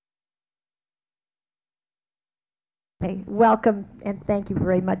Okay, welcome and thank you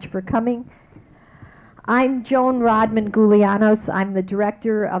very much for coming. I'm Joan Rodman Gulianos. I'm the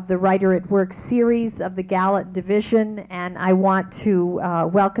director of the Writer at Work series of the Gallatin Division, and I want to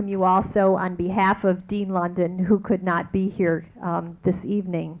welcome you also on behalf of Dean London, who could not be here this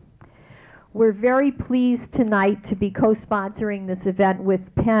evening. We're very pleased tonight to be co-sponsoring this event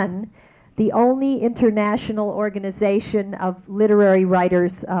with PEN, the only international organization of literary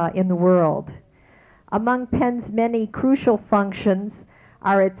writers in the world. Among PEN's many crucial functions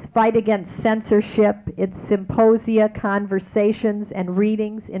are its fight against censorship, its symposia, conversations, and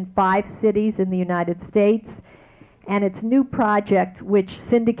readings in 5 cities in the United States, and its new project, which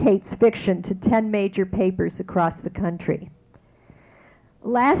syndicates fiction to 10 major papers across the country.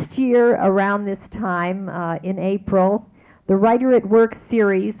 Last year, around this time, in April, the Writer at Work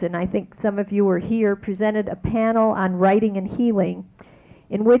series, and I think some of you were here, presented a panel on writing and healing,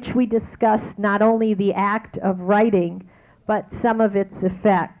 in which we discussed not only the act of writing, but some of its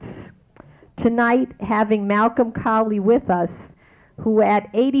effects. Tonight, having Malcolm Cowley with us, who at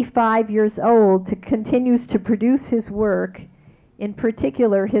 85 years old continues to produce his work, in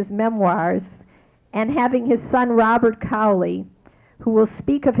particular his memoirs, and having his son Robert Cowley, who will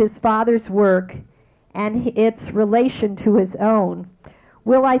speak of his father's work and its relation to his own,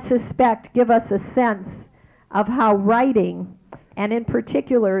 will, I suspect, give us a sense of how writing, and in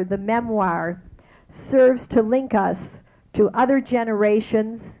particular the memoir, serves to link us to other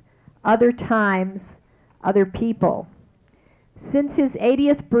generations, other times, other people. Since his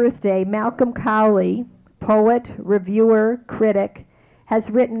 80th birthday, Malcolm Cowley, poet, reviewer, critic, has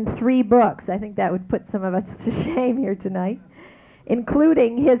written 3 books. I think that would put some of us to shame here tonight,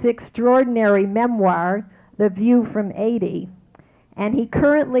 including his extraordinary memoir, The View from 80. And he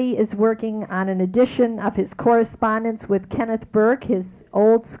currently is working on an edition of his correspondence with Kenneth Burke, his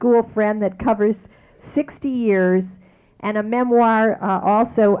old school friend that covers 60 years, and a memoir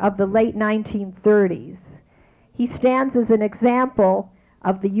also of the late 1930s. He stands as an example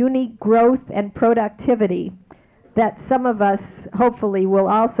of the unique growth and productivity that some of us hopefully will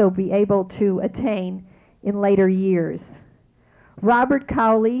also be able to attain in later years. Robert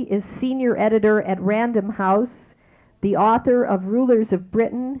Cowley is senior editor at Random House, the author of Rulers of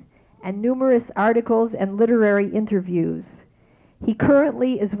Britain, and numerous articles and literary interviews. He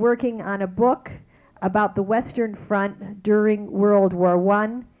currently is working on a book about the Western Front during World War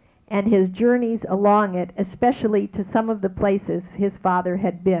I and his journeys along it, especially to some of the places his father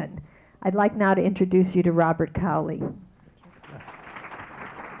had been. I'd like now to introduce you to Robert Cowley.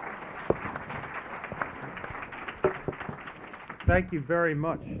 Thank you very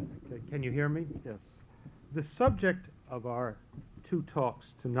much. Can you hear me? Yes. The subject of our 2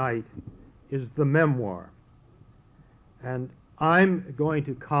 talks tonight is the memoir. And I'm going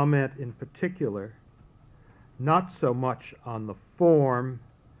to comment in particular not so much on the form,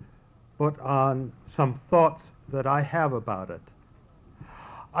 but on some thoughts that I have about it.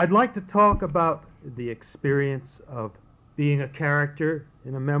 I'd like to talk about the experience of being a character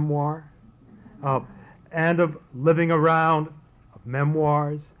in a memoir, and of living around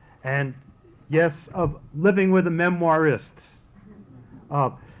memoirs, and yes, of living with a memoirist,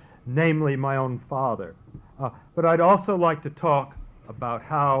 namely my own father. But I'd also like to talk about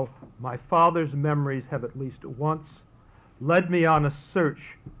how my father's memories have at least once led me on a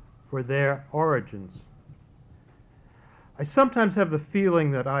search for their origins. I sometimes have the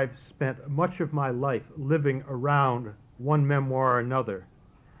feeling that I've spent much of my life living around one memoir or another.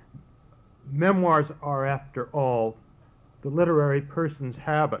 Memoirs are, after all, the literary person's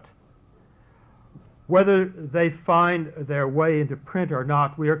habit. Whether they find their way into print or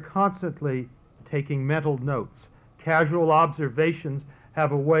not, we are constantly taking mental notes. Casual observations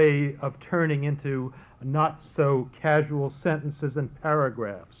have a way of turning into not so casual sentences and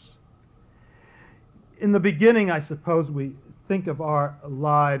paragraphs. In the beginning, I suppose we think of our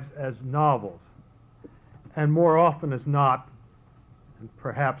lives as novels, and more often as not, and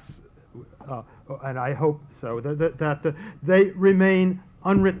perhaps and I hope so, that they remain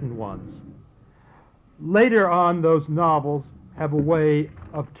unwritten ones. Later on, those novels have a way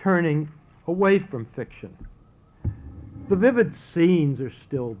of turning away from fiction. The vivid scenes are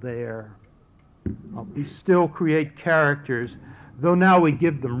still there. We still create characters, though now we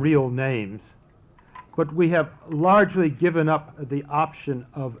give them real names. But we have largely given up the option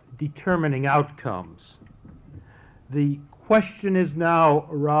of determining outcomes. The question is now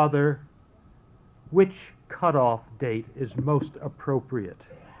rather which cutoff date is most appropriate.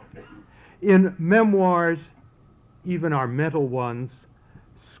 In memoirs, even our mental ones,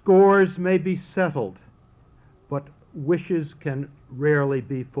 scores may be settled, but wishes can rarely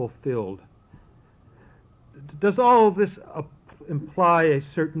be fulfilled. Does all of this imply a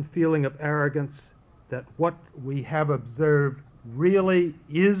certain feeling of arrogance that what we have observed really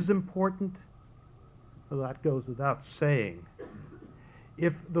is important? Well, that goes without saying.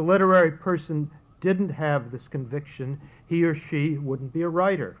 If the literary person didn't have this conviction, he or she wouldn't be a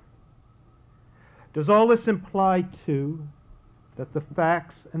writer. Does all this imply, too, that the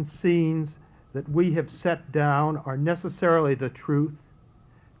facts and scenes that we have set down are necessarily the truth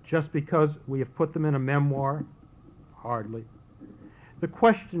just because we have put them in a memoir? Hardly. The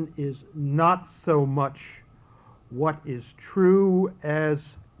question is not so much what is true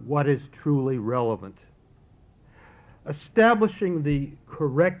as what is truly relevant. Establishing the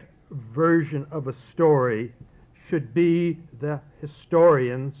correct version of a story should be the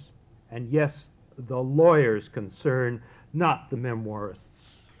historian's, and yes, the lawyer's concern, not the memoirist's.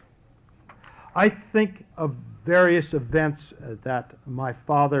 I think of various events that my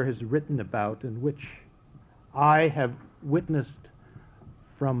father has written about in which I have witnessed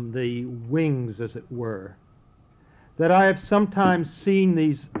from the wings, as it were, that I have sometimes seen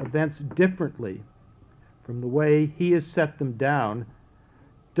these events differently from the way he has set them down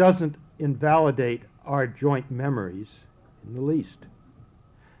doesn't invalidate our joint memories in the least.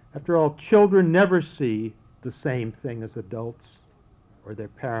 After all, children never see the same thing as adults or their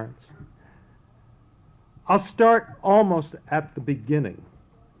parents. I'll start almost at the beginning,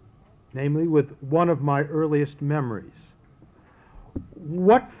 namely with one of my earliest memories.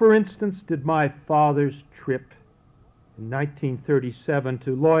 What, for instance, did my father's trip in 1937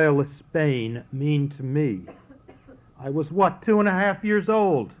 to Loyalist Spain mean to me? I was, 2.5 years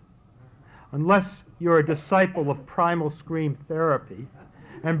old? Unless you're a disciple of primal scream therapy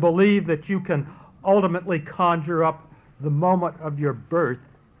and believe that you can ultimately conjure up the moment of your birth,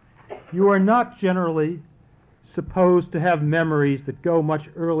 you are not generally supposed to have memories that go much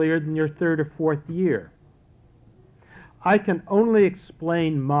earlier than your 3rd or 4th year. I can only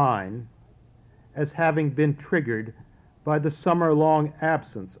explain mine as having been triggered by the summer-long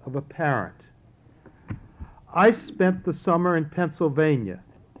absence of a parent. I spent the summer in Pennsylvania,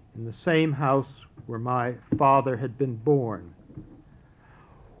 in the same house where my father had been born.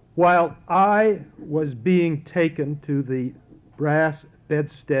 While I was being taken to the brass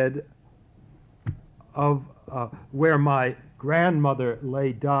bedstead of where my grandmother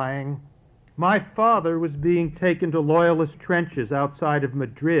lay dying, my father was being taken to Loyalist trenches outside of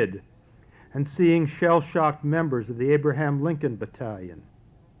Madrid and seeing shell-shocked members of the Abraham Lincoln Battalion.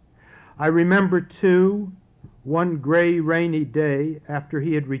 I remember, too, one gray, rainy day after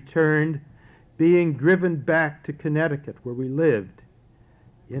he had returned, being driven back to Connecticut, where we lived,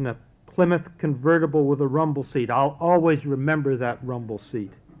 in a Plymouth convertible with a rumble seat. I'll always remember that rumble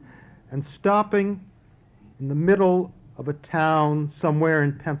seat. And stopping in the middle of a town somewhere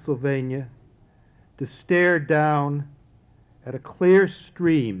in Pennsylvania to stare down at a clear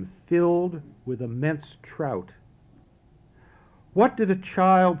stream filled with immense trout. What did a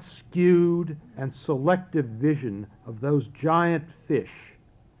child's skewed and selective vision of those giant fish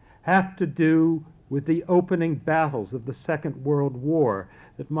have to do with the opening battles of the Second World War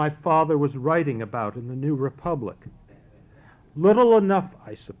that my father was writing about in the New Republic? Little enough,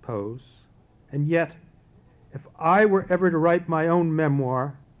 I suppose, and yet, if I were ever to write my own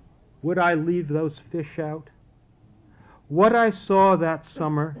memoir, would I leave those fish out? What I saw that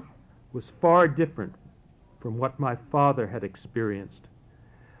summer was far different from what my father had experienced.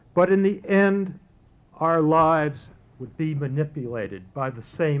 But in the end, our lives would be manipulated by the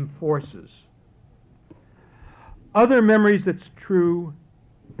same forces. Other memories, it's true,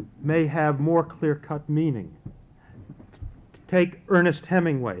 may have more clear-cut meaning. Take Ernest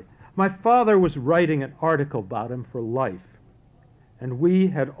Hemingway. My father was writing an article about him for Life, and we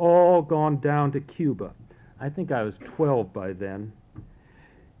had all gone down to Cuba. I think I was 12 by then.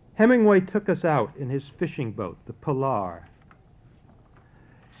 Hemingway took us out in his fishing boat, the Pilar.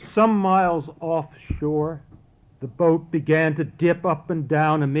 Some miles offshore, the boat began to dip up and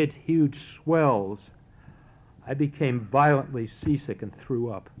down amid huge swells. I became violently seasick and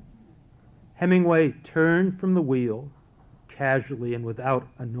threw up. Hemingway turned from the wheel, casually and without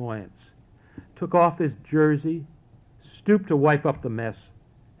annoyance, took off his jersey, stooped to wipe up the mess,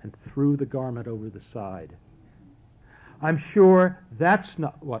 and threw the garment over the side. I'm sure that's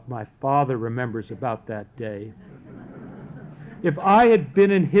not what my father remembers about that day. If I had been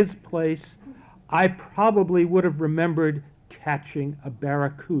in his place, I probably would have remembered catching a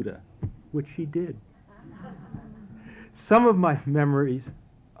barracuda, which he did. Some of my memories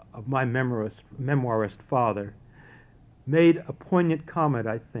of my memoirist father made a poignant comment,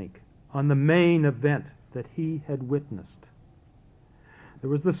 I think, on the main event that he had witnessed. There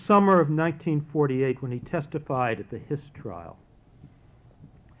was the summer of 1948 when he testified at the Hiss trial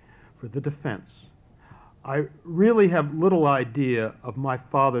for the defense. I really have little idea of my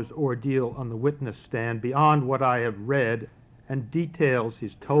father's ordeal on the witness stand beyond what I have read and details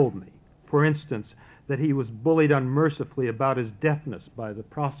he's told me. For instance, that he was bullied unmercifully about his deafness by the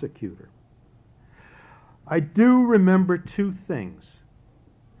prosecutor. I do remember two things.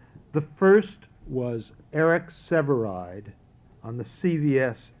 The first was Eric Severide on the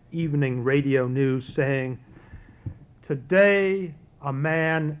CBS evening radio news saying, "Today a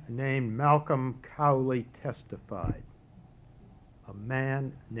man named Malcolm Cowley testified." A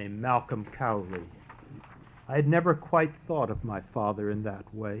man named Malcolm Cowley. I had never quite thought of my father in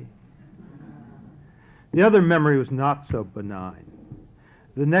that way. The other memory was not so benign.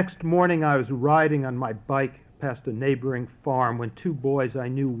 The next morning I was riding on my bike past a neighboring farm when two boys I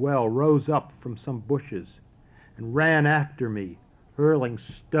knew well rose up from some bushes and ran after me, hurling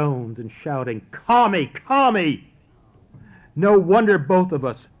stones and shouting, "Commie, commie!" No wonder both of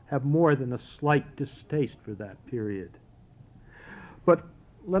us have more than a slight distaste for that period. But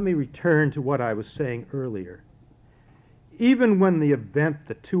let me return to what I was saying earlier. Even when the event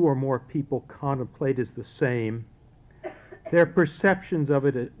that two or more people contemplate is the same, their perceptions of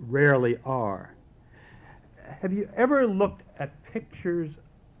it rarely are. Have you ever looked at pictures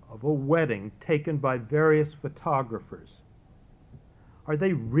of a wedding taken by various photographers? Are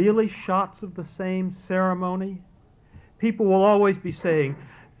they really shots of the same ceremony? People will always be saying,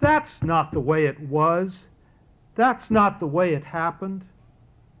 "That's not the way it was. That's not the way it happened."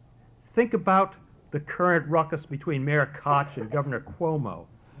 Think about the current ruckus between Mayor Koch and Governor Cuomo,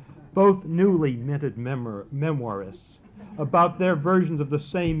 both newly minted memoirists, about their versions of the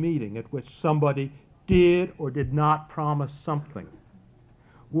same meeting at which somebody did or did not promise something.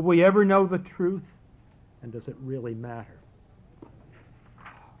 Will we ever know the truth? And does it really matter?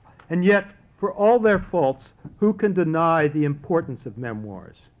 And yet, for all their faults, who can deny the importance of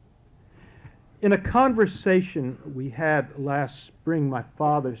memoirs? In a conversation we had last spring, my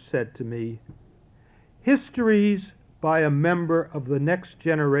father said to me, "Histories by a member of the next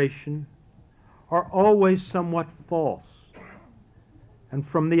generation are always somewhat false. And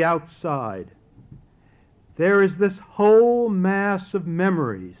from the outside, there is this whole mass of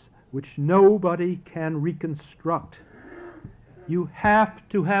memories which nobody can reconstruct. You have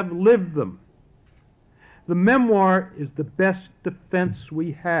to have lived them. The memoir is the best defense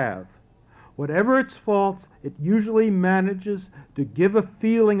we have. Whatever its faults, it usually manages to give a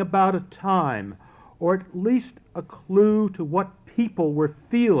feeling about a time, or at least a clue to what people were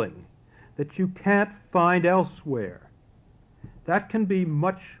feeling that you can't find elsewhere. That can be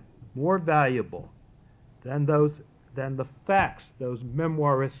much more valuable than the facts those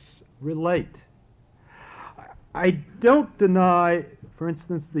memoirists relate." I don't deny, for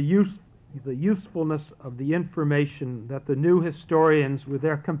instance, the usefulness of the information that the new historians with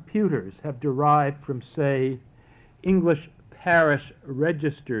their computers have derived from, say, English parish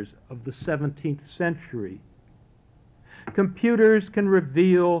registers of the 17th century. Computers can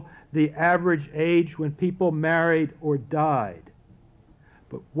reveal the average age when people married or died.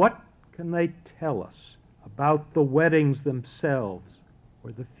 But what can they tell us about the weddings themselves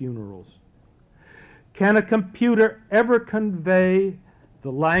or the funerals? Can a computer ever convey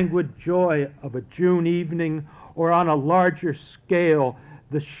the languid joy of a June evening, or on a larger scale,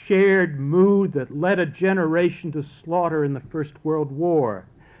 the shared mood that led a generation to slaughter in the First World War?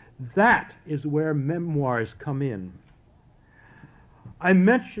 That is where memoirs come in. I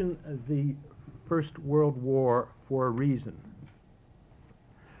mention the First World War for a reason.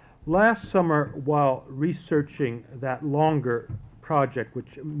 Last summer, while researching that longer project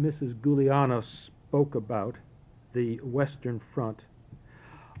which Mrs. Giuliano spoke about, the Western Front,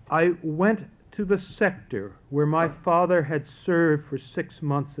 I went to the sector where my father had served for 6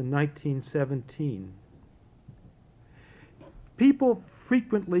 months in 1917. People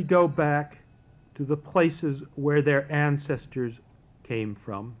frequently go back to the places where their ancestors came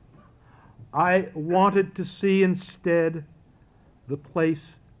from. I wanted to see instead the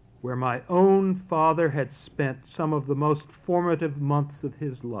place where my own father had spent some of the most formative months of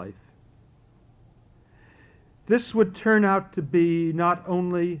his life. This would turn out to be not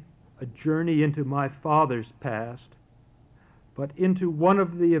only a journey into my father's past, but into one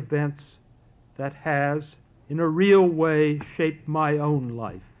of the events that has, in a real way, shaped my own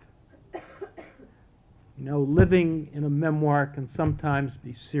life. You know, living in a memoir can sometimes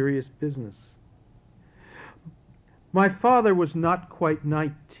be serious business. My father was not quite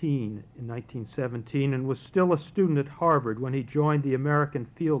 19 in 1917 and was still a student at Harvard when he joined the American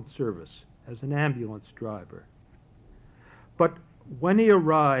Field Service as an ambulance driver. But When he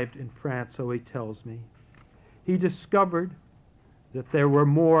arrived in France, so he tells me, he discovered that there were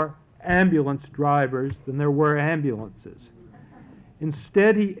more ambulance drivers than there were ambulances.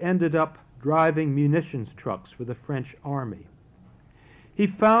 Instead, he ended up driving munitions trucks for the French army. He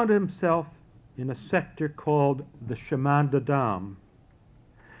found himself in a sector called the Chemin des Dames.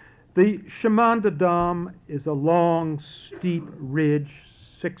 The Chemin des Dames is a long, steep ridge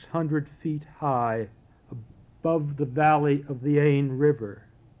 600 feet high above the valley of the Aisne River.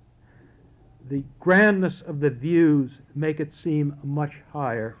 The grandness of the views make it seem much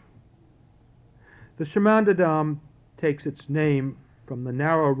higher. The Chemin des Dames takes its name from the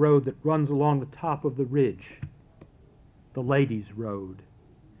narrow road that runs along the top of the ridge, the Ladies' Road.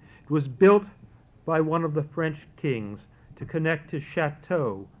 It was built by one of the French kings to connect his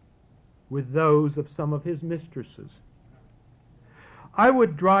chateau with those of some of his mistresses. I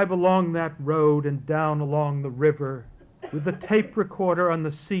would drive along that road and down along the river with the tape recorder on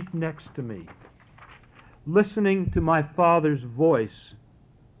the seat next to me, listening to my father's voice.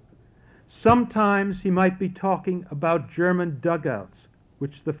 Sometimes he might be talking about German dugouts,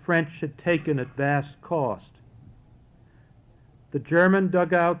 which the French had taken at vast cost. The German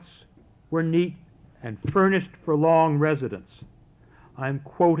dugouts were neat and furnished for long residence. I'm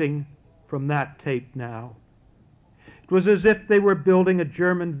quoting from that tape now. It was as if they were building a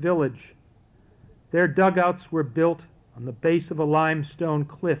German village. Their dugouts were built on the base of a limestone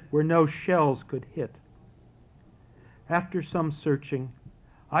cliff where no shells could hit. After some searching,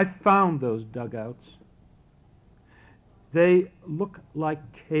 I found those dugouts. They look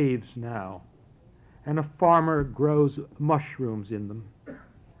like caves now, and a farmer grows mushrooms in them.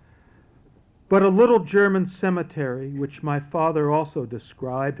 But a little German cemetery, which my father also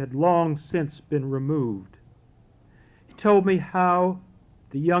described, had long since been removed. He told me how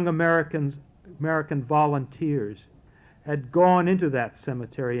the young American volunteers had gone into that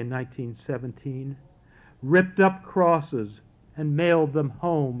cemetery in 1917, ripped up crosses, and mailed them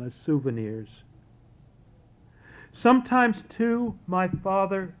home as souvenirs. Sometimes, too, my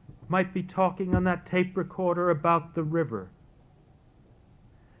father might be talking on that tape recorder about the river.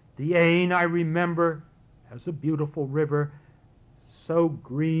 The Aisne, I remember, as a beautiful river, so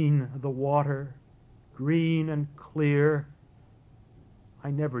green the water, green and clear. I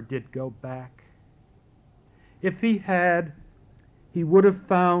never did go back. If he had, he would have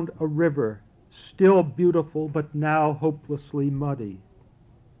found a river, still beautiful, but now hopelessly muddy.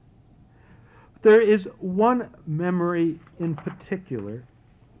 There is one memory in particular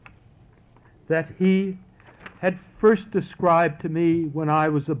that he had first described to me when I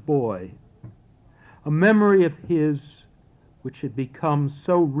was a boy, a memory of his which had become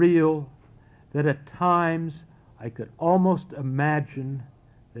so real that at times I could almost imagine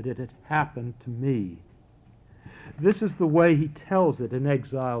that it had happened to me. This is the way he tells it in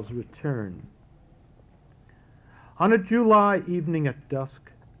Exile's Return. On a July evening at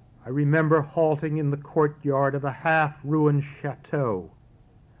dusk, I remember halting in the courtyard of a half-ruined chateau,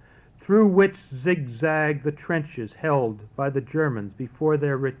 through which zigzagged the trenches held by the Germans before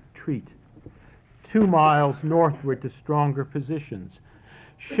their retreat, 2 miles northward to stronger positions.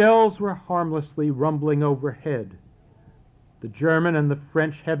 Shells were harmlessly rumbling overhead. The German and the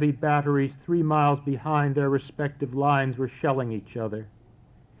French heavy batteries 3 miles behind their respective lines were shelling each other.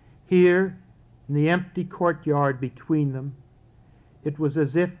 Here, in the empty courtyard between them, it was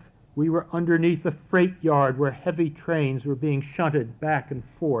as if we were underneath a freight yard where heavy trains were being shunted back and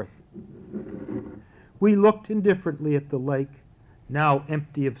forth. We looked indifferently at the lake, now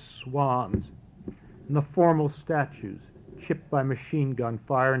empty of swans, and the formal statues chipped by machine gun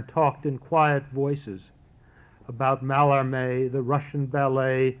fire, and talked in quiet voices about Mallarmé, the Russian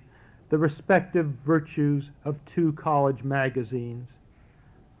ballet, the respective virtues of 2 college magazines.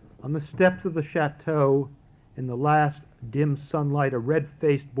 On the steps of the chateau, in the last dim sunlight, a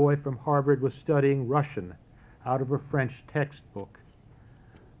red-faced boy from Harvard was studying Russian out of a French textbook.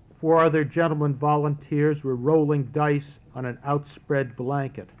 4 other gentlemen volunteers were rolling dice on an outspread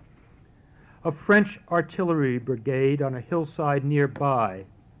blanket. A French artillery brigade on a hillside nearby,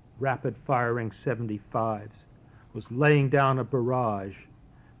 rapid-firing 75s, was laying down a barrage.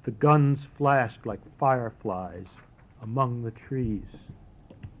 The guns flashed like fireflies among the trees.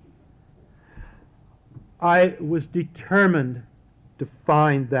 I was determined to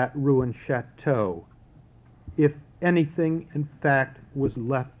find that ruined chateau, if anything, in fact, was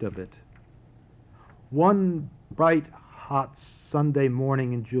left of it. One bright, hot Sunday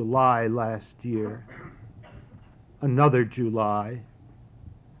morning in July last year, another July,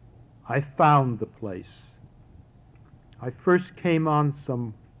 I found the place. I first came on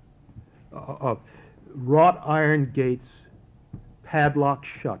some wrought iron gates padlocked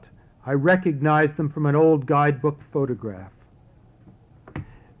shut. I recognized them from an old guidebook photograph.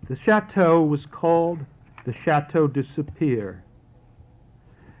 The chateau was called the Chateau de Saupierre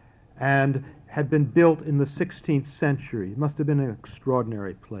and had been built in the 16th century. It must have been an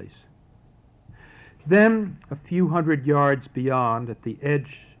extraordinary place. Then, a few hundred yards beyond, at the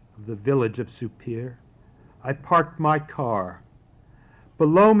edge of the village of Saupierre, I parked my car.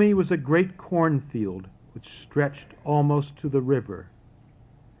 Below me was a great cornfield which stretched almost to the river.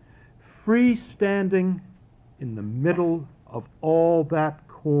 Freestanding in the middle of all that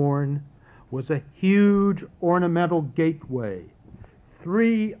corn was a huge ornamental gateway,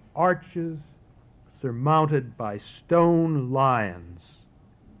 3 arches surmounted by stone lions.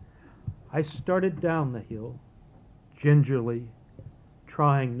 I started down the hill, gingerly,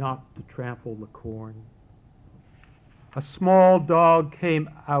 trying not to trample the corn. A small dog came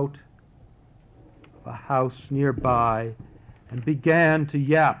out of a house nearby and began to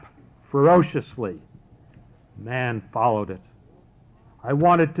yap ferociously. The man followed it. I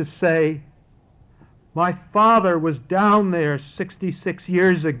wanted to say, "My father was down there 66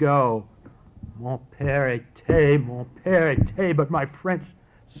 years ago. Mon père était, but my French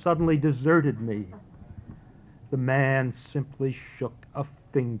suddenly deserted me." The man simply shook a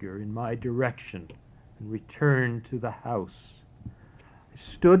finger in my direction and returned to the house. I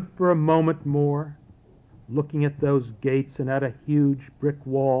stood for a moment more, looking at those gates and at a huge brick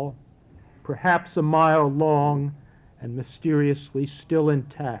wall, perhaps a mile long and mysteriously still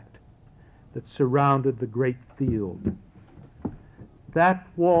intact, that surrounded the great field. That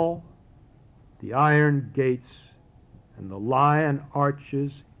wall, the iron gates, and the lion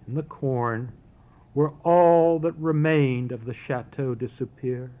arches in the corn were all that remained of the Chateau de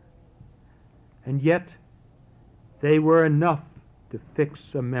Saupierre. And yet they were enough to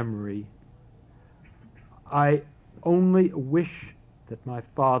fix a memory. I only wish that my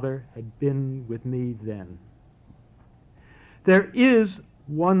father had been with me then. There is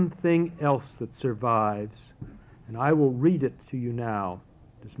one thing else that survives, and I will read it to you now.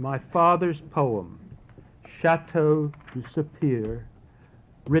 It is my father's poem, Chateau de Saupierre,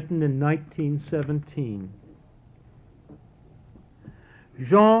 written in 1917.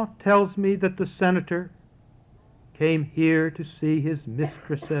 Jean tells me that the senator came here to see his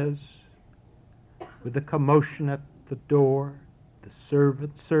mistresses. With a commotion at the door, the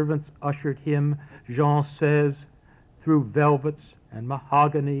servants ushered him, Jean says, through velvets and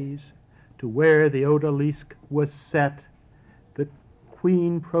mahoganies to where the odalisque was set, the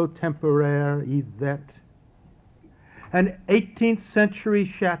queen pro tempore Yvette. An 18th century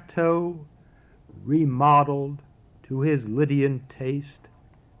chateau remodeled to his Lydian taste,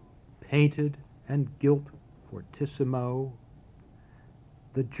 painted and gilt fortissimo.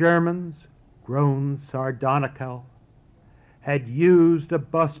 The Germans, grown sardonical, had used a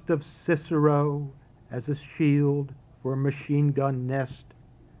bust of Cicero as a shield for a machine gun nest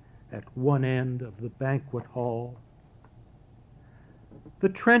at one end of the banquet hall. The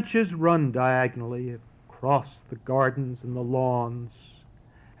trenches run diagonally across the gardens and the lawns,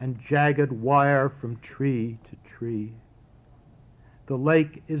 and jagged wire from tree to tree. The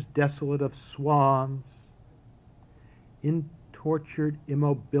lake is desolate of swans. In tortured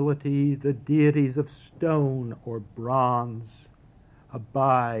immobility, the deities of stone or bronze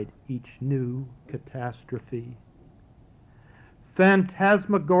abide each new catastrophe.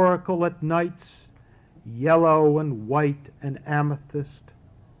 Phantasmagorical at nights, yellow and white and amethyst,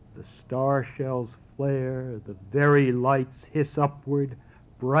 the star shells flare, the very lights hiss upward,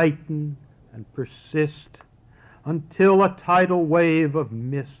 brighten and persist, until a tidal wave of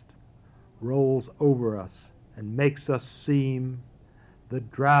mist rolls over us and makes us seem the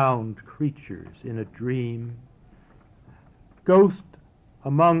drowned creatures in a dream. Ghost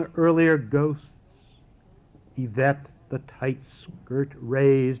among earlier ghosts, Yvette, the tight skirt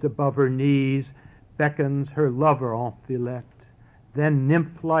raised above her knees, beckons her lover en filette, then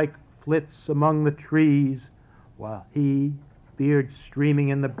nymph-like flits among the trees, while he, beard streaming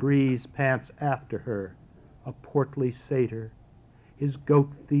in the breeze, pants after her, a portly satyr, his goat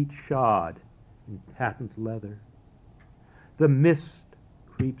feet shod in patent leather. The mist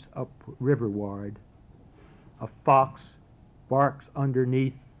creeps up riverward. A fox barks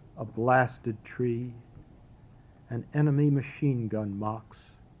underneath a blasted tree. An enemy machine gun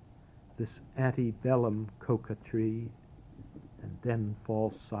mocks this antebellum coquetry, and then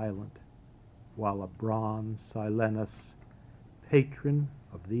falls silent, while a bronze Silenus, patron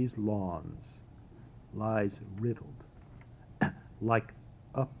of these lawns, lies riddled like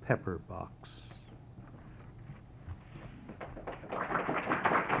a pepper box.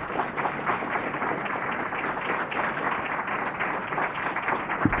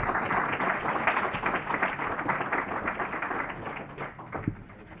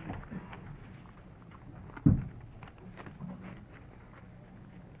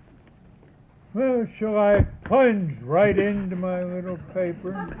 Shall I plunge right into my little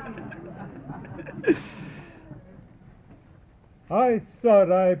paper? I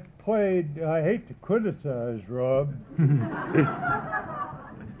thought I hate to criticize Rob,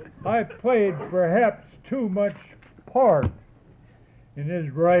 I played perhaps too much part in his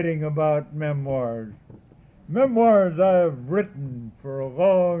writing about memoirs. Memoirs I have written for a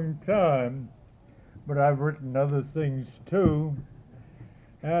long time, but I've written other things too.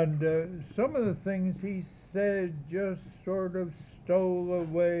 And some of the things he said just sort of stole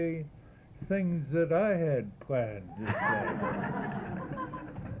away things that I had planned to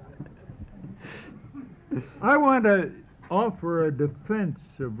say. I want to offer a defense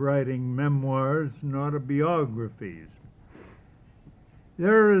of writing memoirs and autobiographies.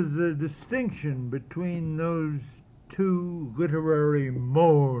 There is a distinction between those two literary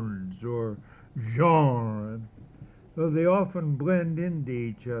modes or genres, though they often blend into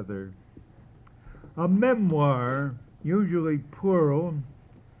each other. A memoir, usually plural,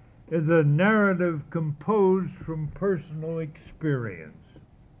 is a narrative composed from personal experience,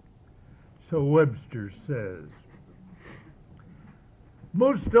 so Webster says.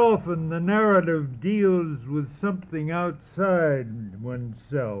 Most often the narrative deals with something outside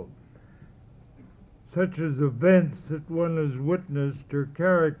oneself, such as events that one has witnessed or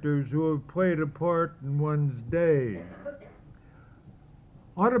characters who have played a part in one's day.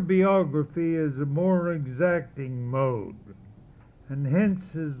 Autobiography is a more exacting mode, and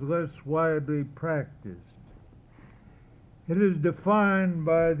hence is less widely practiced. It is defined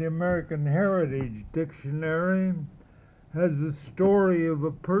by the American Heritage Dictionary as the story of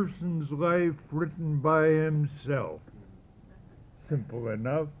a person's life written by himself. Simple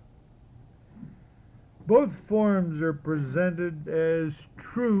enough. Both forms are presented as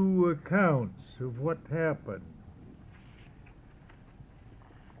true accounts of what happened.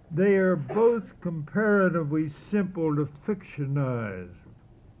 They are both comparatively simple to fictionize,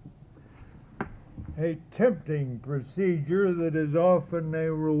 a tempting procedure that is often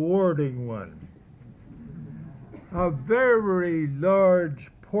a rewarding one. A very large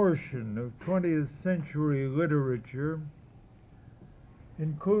portion of 20th century literature,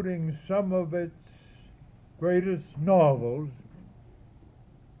 including some of its greatest novels,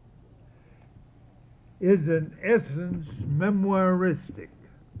 is in essence memoiristic.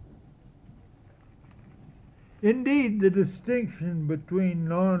 Indeed, the distinction between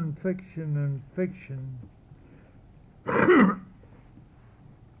nonfiction and fiction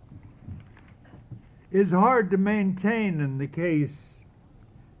is hard to maintain in the case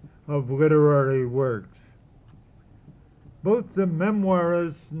of literary works. Both the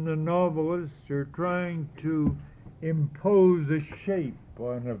memoirists and the novelists are trying to impose a shape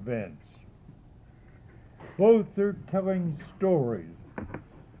on events. Both are telling stories.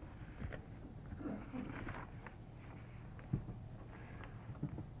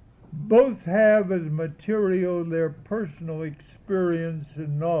 Both have as material their personal experience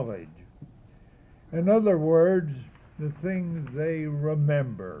and knowledge. In other words, the things they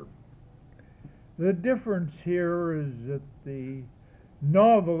remember. The difference here is that the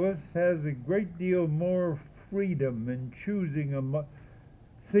novelist has a great deal more freedom in choosing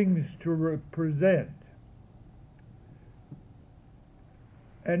things to represent,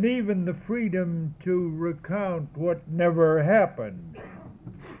 and even the freedom to recount what never happened.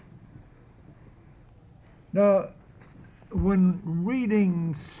 Now, when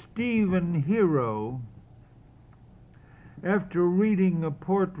reading Stephen Hero, after reading a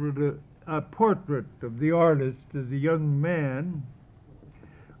portrait of the artist as a young man,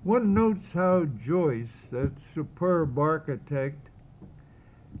 one notes how Joyce, that superb architect,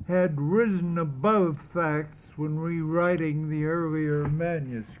 had risen above facts when rewriting the earlier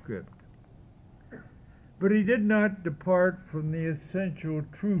manuscript. But he did not depart from the essential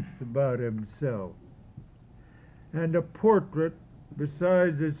truth about himself. And a portrait,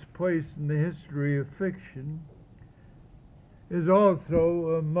 besides its place in the history of fiction, is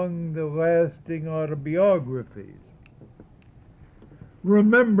also among the lasting autobiographies.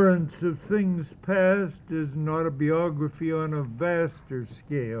 Remembrance of things past is an autobiography on a vaster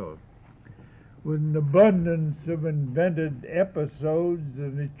scale, with an abundance of invented episodes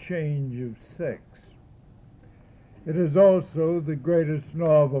and a change of sex. It is also the greatest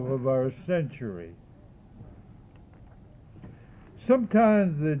novel of our century.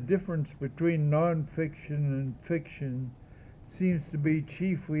 Sometimes the difference between nonfiction and fiction seems to be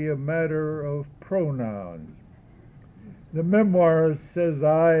chiefly a matter of pronouns. The memoirist says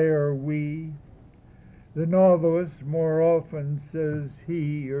I or we. The novelist more often says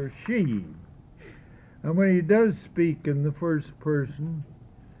he or she. And when he does speak in the first person,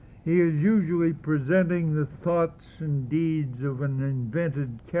 He is usually presenting the thoughts and deeds of an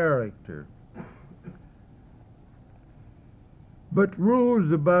invented character. But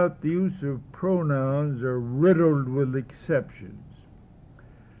rules about the use of pronouns are riddled with exceptions.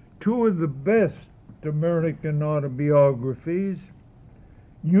 Two of the best American autobiographies,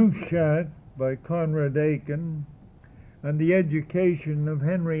 You Shan't by Conrad Aiken and The Education of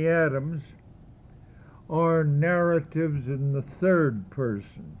Henry Adams, are narratives in the third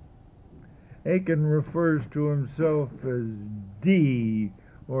person. Aiken refers to himself as D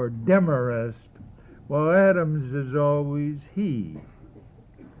or Demarest, while Adams is always he.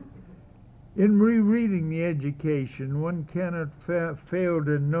 In rereading The Education, one cannot fail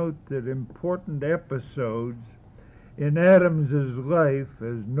to note that important episodes in Adams's life,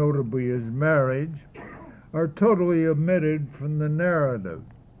 as notably his marriage, are totally omitted from the narrative.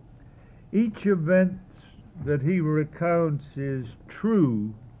 Each event that he recounts is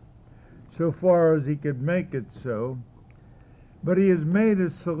true, so far as he could make it so, but he has made a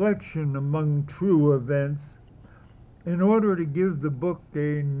selection among true events in order to give the book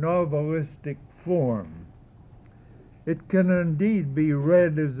a novelistic form. It can indeed be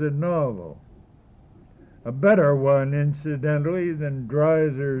read as a novel, a better one, incidentally, than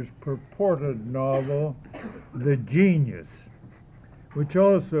Dreiser's purported novel, The Genius, which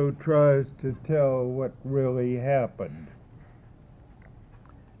also tries to tell what really happened.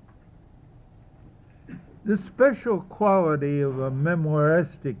 The special quality of a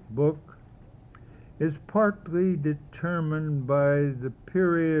memoiristic book is partly determined by the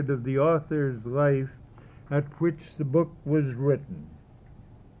period of the author's life at which the book was written.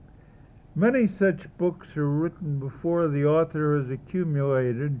 Many such books are written before the author has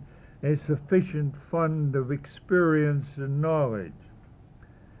accumulated a sufficient fund of experience and knowledge.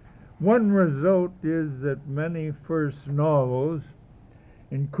 One result is that many first novels,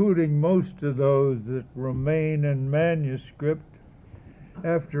 including most of those that remain in manuscript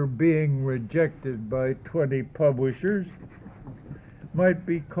after being rejected by 20 publishers, might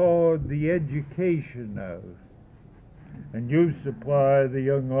be called the education of, and you supply the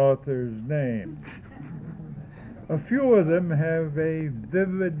young author's name. A few of them have a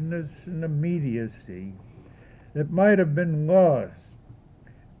vividness and immediacy that might have been lost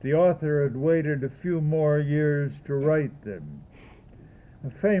if the author had waited a few more years to write them. A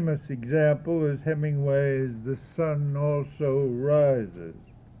famous example is Hemingway's The Sun Also Rises.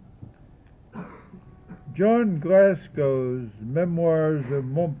 John Glasgow's Memoirs of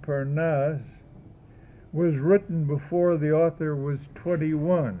Montparnasse was written before the author was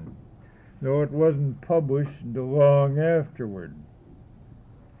 21, though it wasn't published until long afterward.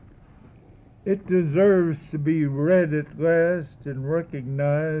 It deserves to be read at last and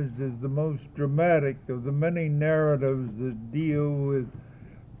recognized as the most dramatic of the many narratives that deal with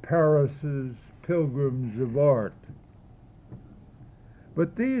Paris's pilgrims of art.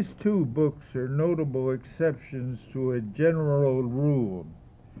 But these two books are notable exceptions to a general rule,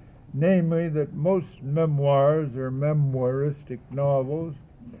 namely that most memoirs or memoiristic novels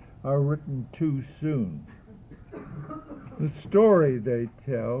are written too soon. The story they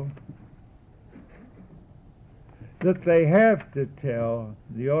tell, that they have to tell,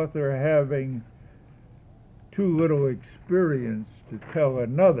 the author having too little experience to tell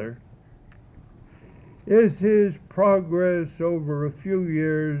another, is his progress over a few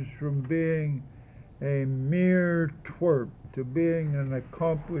years from being a mere twerp to being an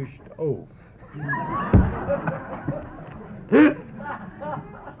accomplished oaf.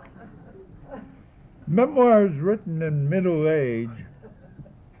 Memoirs written in middle age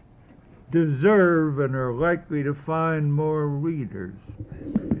deserve and are likely to find more readers,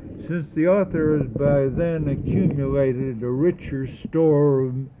 since the author has by then accumulated a richer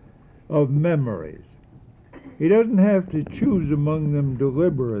store of memories. He doesn't have to choose among them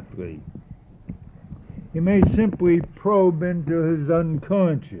deliberately. He may simply probe into his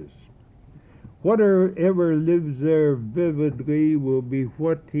unconscious. Whatever lives there vividly will be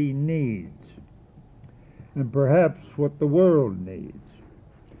what he needs, and perhaps what the world needs.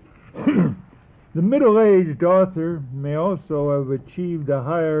 The middle-aged author may also have achieved a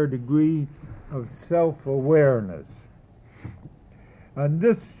higher degree of self-awareness. And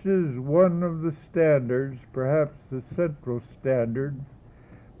this is one of the standards, perhaps the central standard,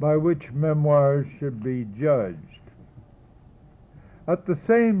 by which memoirs should be judged. At the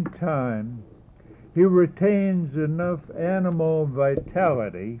same time, he retains enough animal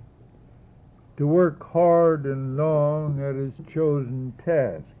vitality to work hard and long at his chosen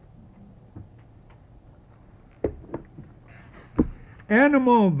task.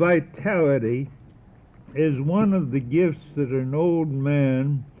 Animal vitality is one of the gifts that an old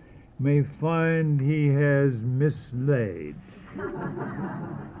man may find he has mislaid.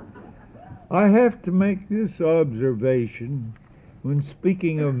 I have to make this observation when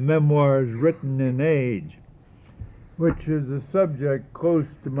speaking of memoirs written in age, which is a subject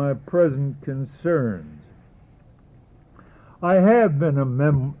close to my present concerns. I have been a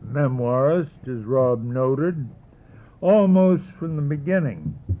memoirist, as Rob noted, almost from the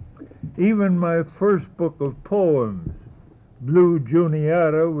beginning. Even my first book of poems, Blue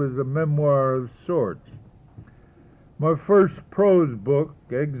Juniata, was a memoir of sorts. My first prose book,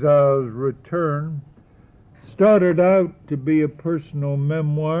 Exile's Return, started out to be a personal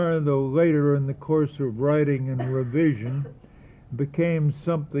memoir, though later in the course of writing and revision became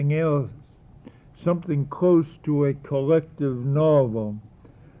something else, something close to a collective novel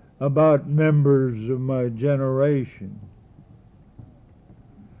about members of my generation.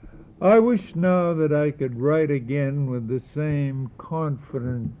 I wish now that I could write again with the same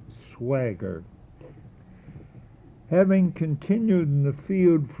confident swagger. Having continued in the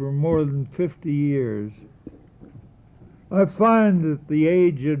field for more than 50 years, I find that the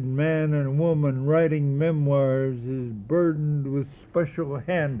aged man and woman writing memoirs is burdened with special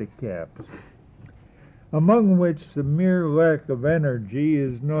handicaps, among which the mere lack of energy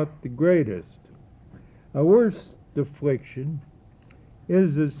is not the greatest. A worse affliction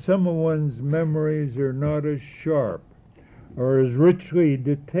is that some of one's memories are not as sharp or as richly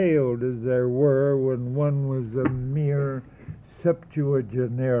detailed as there were when one was a mere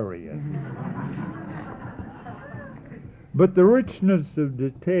septuagenarian. But the richness of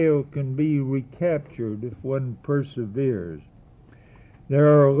detail can be recaptured if one perseveres.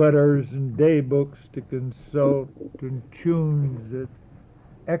 There are letters and daybooks to consult and tunes that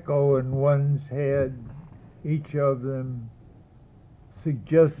echo in one's head, each of them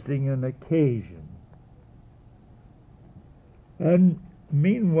suggesting an occasion. And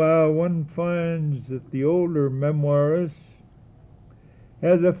meanwhile, one finds that the older memoirist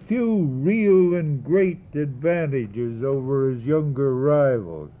has a few real and great advantages over his younger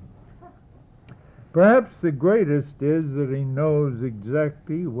rivals. Perhaps the greatest is that he knows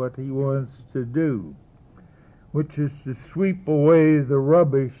exactly what he wants to do, which is to sweep away the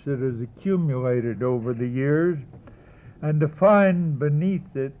rubbish that has accumulated over the years and to find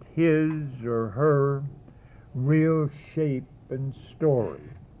beneath it his or her real shape and story.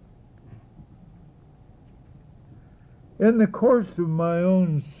 In the course of my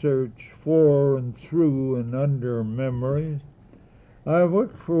own search for and through and under memories, I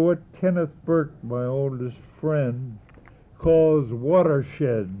looked for what Kenneth Burke, my oldest friend, calls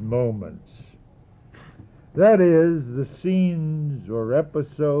watershed moments. That is, the scenes or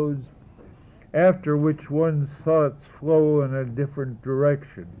episodes after which one's thoughts flow in a different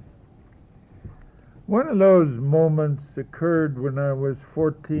direction. One of those moments occurred when I was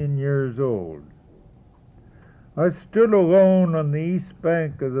 14 years old. I stood alone on the east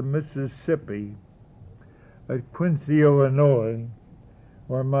bank of the Mississippi at Quincy, Illinois,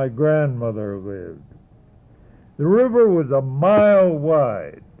 where my grandmother lived. The river was a mile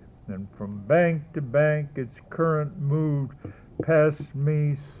wide, and from bank to bank its current moved past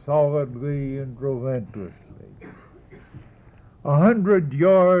me solidly and relentlessly. 100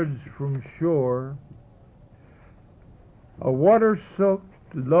 yards from shore, a water-soaked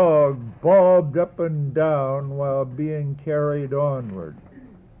log bobbed up and down while being carried onward.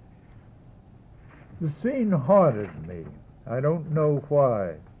 The scene haunted me. I don't know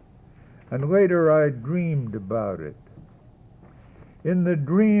why. And later I dreamed about it. In the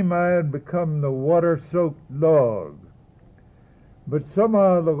dream I had become the water-soaked log. But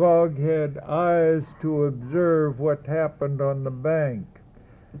somehow the log had eyes to observe what happened on the bank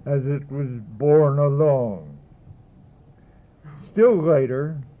as it was borne along. Still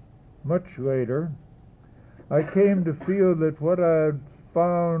later, much later, I came to feel that what I had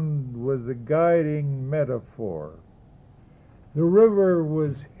found was a guiding metaphor. The river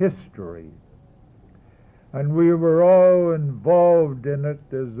was history, and we were all involved in it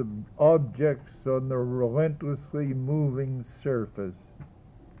as objects on the relentlessly moving surface.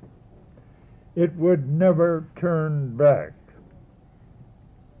 It would never turn back.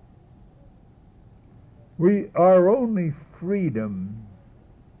 Our only freedom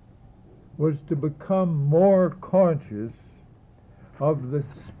was to become more conscious of the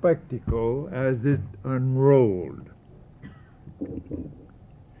spectacle as it unrolled.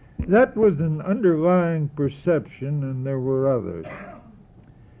 That was an underlying perception, and there were others.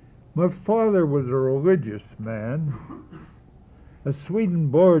 My father was a religious man, a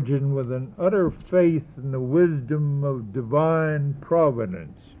Swedenborgian with an utter faith in the wisdom of divine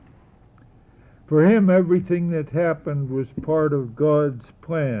providence. For him, everything that happened was part of God's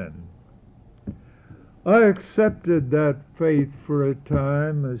plan, I accepted that faith for a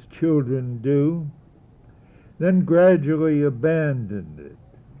time, as children do, then gradually abandoned it.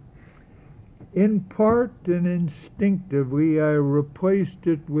 In part and instinctively, I replaced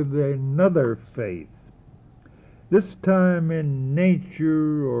it with another faith, this time in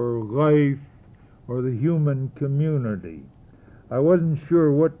nature or life or the human community. I wasn't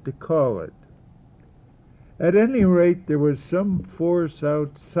sure what to call it. At any rate, there was some force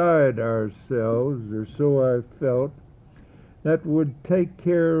outside ourselves, or so I felt, that would take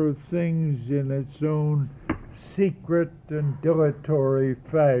care of things in its own secret and dilatory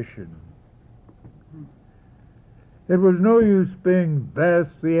fashion. It was no use being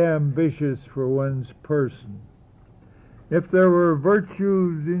vastly ambitious for one's person. If there were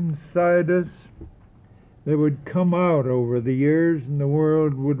virtues inside us, they would come out over the years and the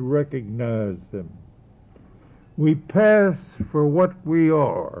world would recognize them. We pass for what we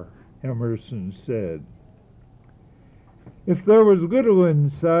are, Emerson said. If there was little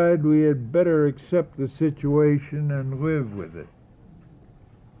inside, we had better accept the situation and live with it.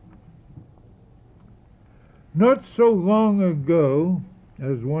 Not so long ago,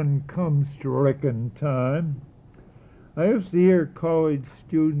 as one comes to reckon time, I used to hear college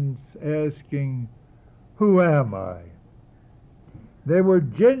students asking, "Who am I?" They were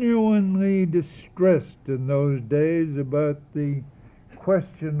genuinely distressed in those days about the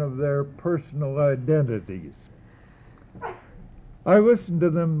question of their personal identities. I listened to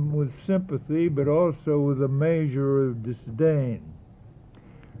them with sympathy, but also with a measure of disdain.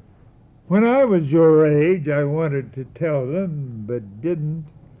 When I was your age, I wanted to tell them, but didn't.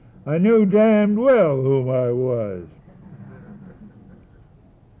 I knew damned well whom I was.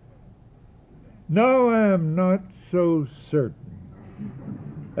 Now I am not so certain.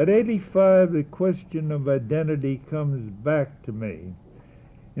 At 85, the question of identity comes back to me,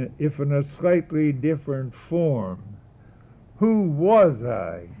 if in a slightly different form. Who was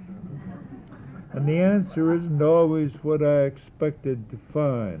I? And the answer isn't always what I expected to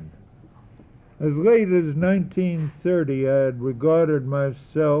find. As late as 1930, I had regarded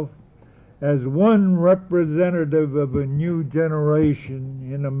myself as one representative of a new generation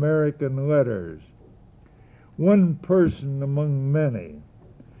in American letters, one person among many,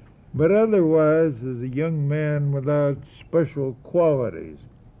 but otherwise as a young man without special qualities.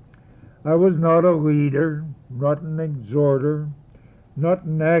 I was not a leader, not an exhorter, not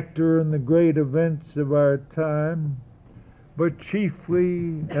an actor in the great events of our time, but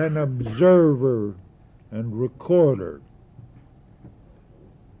chiefly an observer and recorder.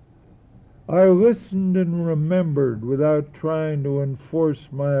 I listened and remembered without trying to enforce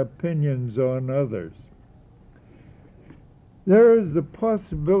my opinions on others. There is the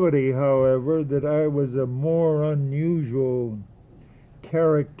possibility, however, that I was a more unusual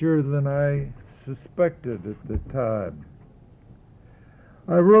character than I suspected at the time.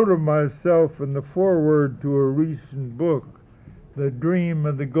 I wrote of myself in the foreword to a recent book, The Dream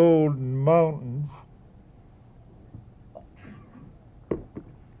of the Golden Mountains.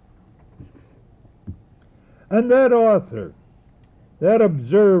 And that author, that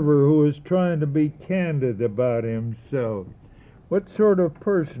observer who was trying to be candid about himself, what sort of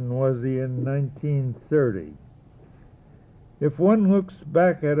person was he in 1930? If one looks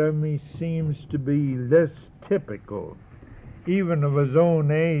back at him, he seems to be less typical, even of his own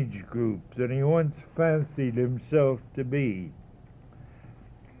age group, than he once fancied himself to be.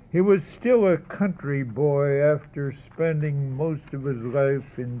 He was still a country boy after spending most of his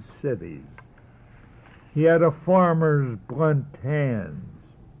life in cities. He had a farmer's blunt hands.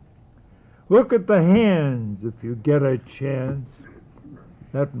 Look at the hands if you get a chance.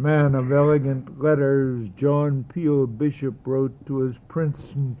 That man of elegant letters, John Peel Bishop, wrote to his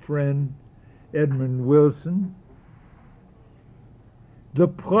Princeton friend, Edmund Wilson. The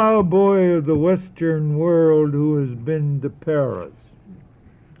plowboy of the Western world who has been to Paris.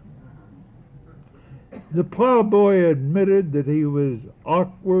 The plowboy admitted that he was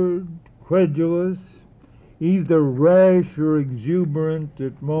awkward, credulous, either rash or exuberant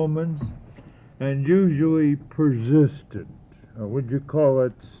at moments, and usually persistent, or would you call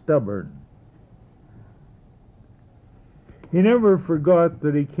it stubborn. He never forgot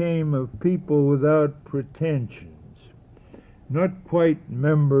that he came of people without pretensions, not quite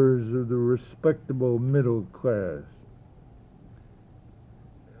members of the respectable middle class.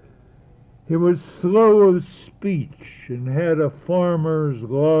 He was slow of speech and had a farmer's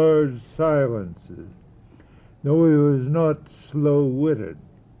large silences, though he was not slow-witted.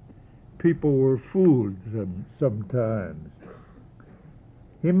 People were fooled sometimes.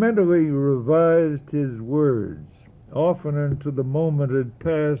 He mentally revised his words, often until the moment had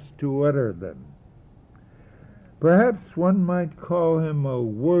passed to utter them. Perhaps one might call him a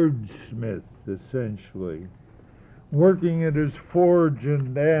wordsmith, essentially, working at his forge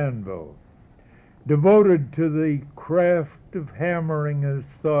and anvil, devoted to the craft of hammering his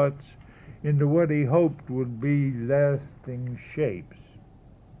thoughts into what he hoped would be lasting shapes.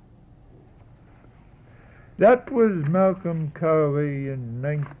 That was Malcolm Cowley in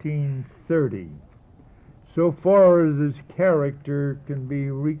 1930, so far as his character can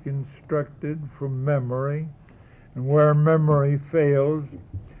be reconstructed from memory, and where memory fails,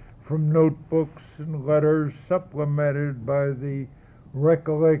 from notebooks and letters supplemented by the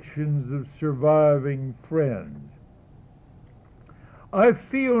recollections of surviving friends. I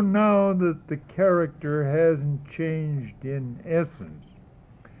feel now that the character hasn't changed in essence,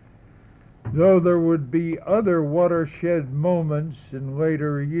 though there would be other watershed moments in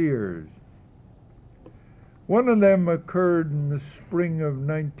later years. One of them occurred in the spring of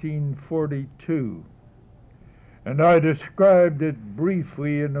 1942, and I described it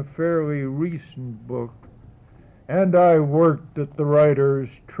briefly in a fairly recent book, And I Worked at the Writer's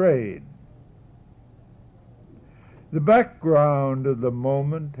Trade. The background of the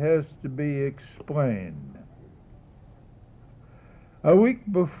moment has to be explained. A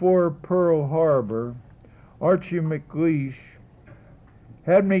week before Pearl Harbor, Archie McLeish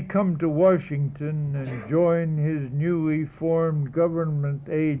had me come to Washington and join his newly formed government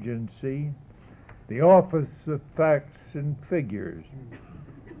agency, the Office of Facts and Figures.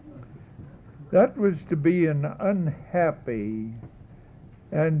 That was to be an unhappy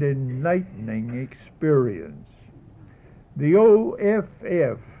and enlightening experience. The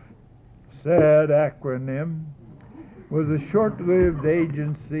OFF, sad acronym, was a short-lived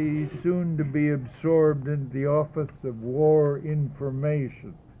agency soon to be absorbed into the Office of War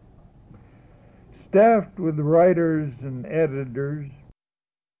Information. Staffed with writers and editors,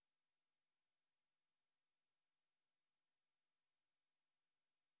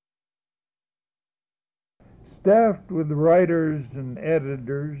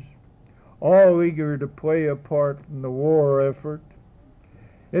 all eager to play a part in the war effort,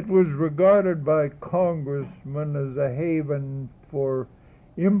 it was regarded by congressmen as a haven for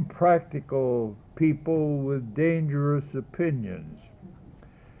impractical people with dangerous opinions.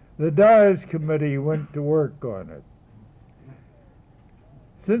 The Dies Committee went to work on it.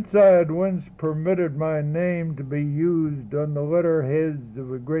 Since I had once permitted my name to be used on the letterheads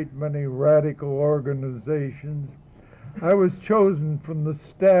of a great many radical organizations, I was chosen from the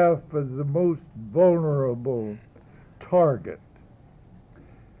staff as the most vulnerable target.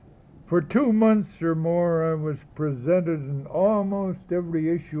 For 2 months or more, I was presented in almost every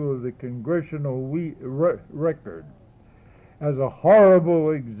issue of the Congressional Record as a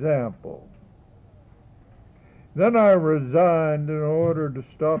horrible example. Then I resigned in order to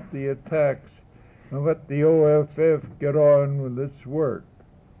stop the attacks and let the OFF get on with its work.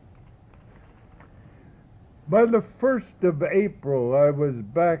 By the 1st of April, I was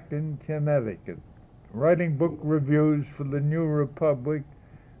back in Connecticut, writing book reviews for the New Republic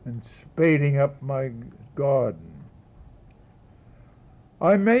and spading up my garden.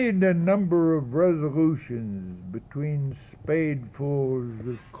 I made a number of resolutions between spadefuls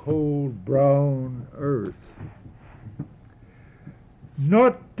of cold brown earth.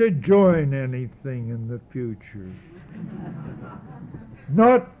 Not to join anything in the future.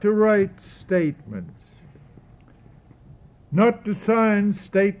 Not to write statements. Not to sign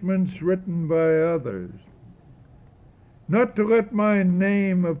statements written by others. Not to let my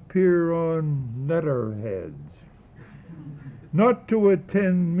name appear on letterheads. Not to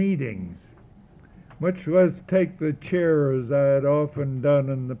attend meetings, much less take the chair as I had often done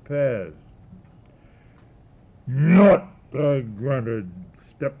in the past. Not, I grunted,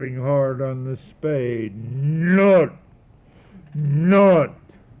 stepping hard on the spade. Not.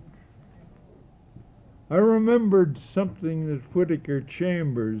 I remembered something that Whittaker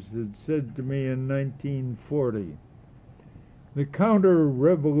Chambers had said to me in 1940. The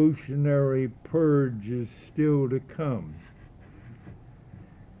counter-revolutionary purge is still to come.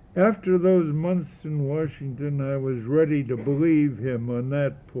 After those months in Washington, I was ready to believe him on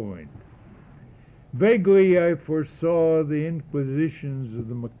that point. Vaguely, I foresaw the inquisitions of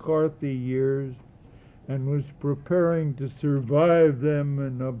the McCarthy years and was preparing to survive them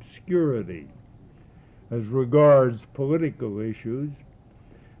in obscurity as regards political issues,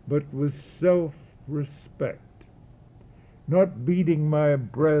 but with self-respect, not beating my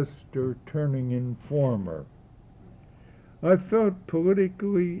breast or turning informer. I felt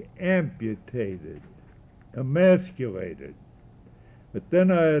politically amputated, emasculated, but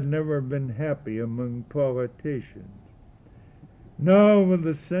then I had never been happy among politicians. Now, with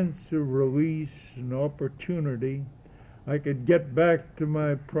a sense of release and opportunity, I could get back to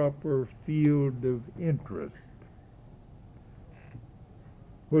my proper field of interest,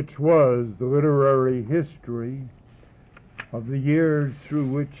 which was the literary history of the years through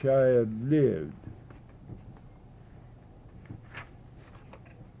which I had lived.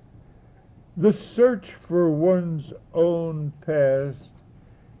 The search for one's own past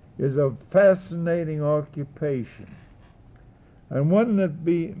is a fascinating occupation, and one that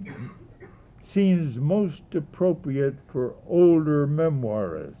seems most appropriate for older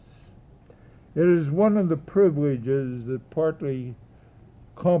memoirists. It is one of the privileges that partly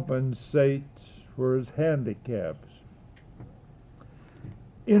compensates for his handicaps.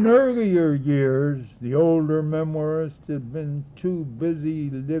 In earlier years, the older memoirist had been too busy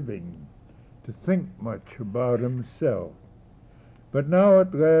living to think much about himself. But now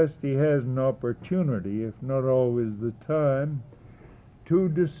at last he has an opportunity, if not always the time, to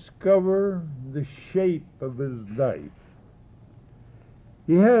discover the shape of his life.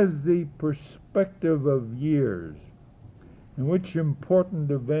 He has the perspective of years in which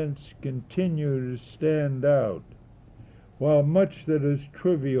important events continue to stand out, while much that is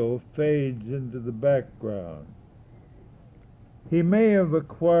trivial fades into the background. He may have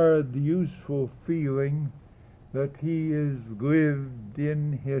acquired the useful feeling that he is lived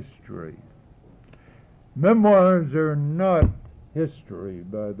in history. Memoirs are not history,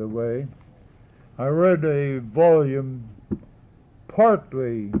 by the way. I read a volume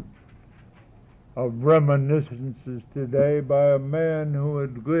partly of reminiscences today by a man who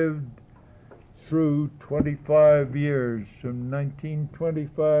had lived through 25 years, from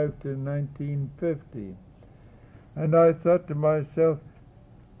 1925 to 1950. And I thought to myself,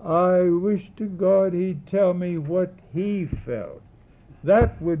 I wish to God he'd tell me what he felt.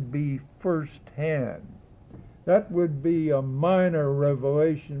 That would be firsthand. That would be a minor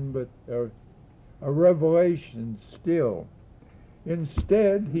revelation, but a revelation still.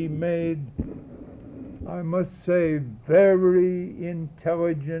 Instead, he made, I must say, very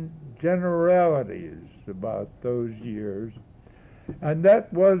intelligent generalities about those years, and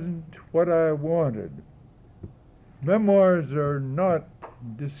that wasn't what I wanted. Memoirs are not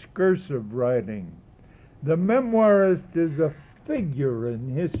discursive writing. The memoirist is a figure in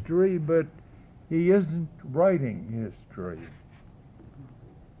history, but he isn't writing history.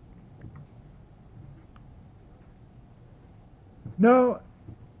 Now,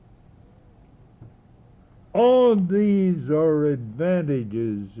 all these are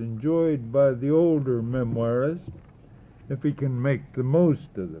advantages enjoyed by the older memoirist, if he can make the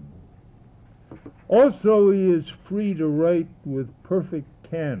most of them. Also, he is free to write with perfect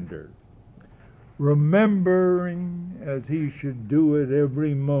candor, remembering, as he should do at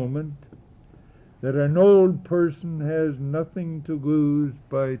every moment, that an old person has nothing to lose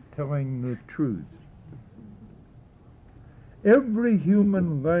by telling the truth. Every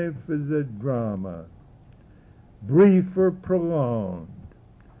human life is a drama, brief or prolonged,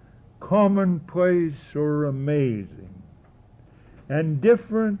 commonplace or amazing, and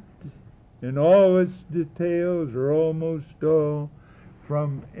different in all its details, or almost all,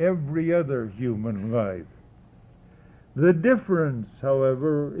 from every other human life. The difference,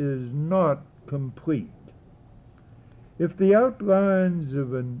 however, is not complete. If the outlines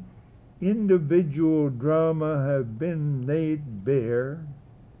of an individual drama have been laid bare,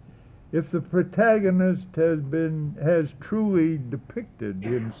 if the protagonist has truly depicted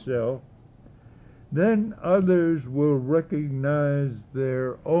himself, then others will recognize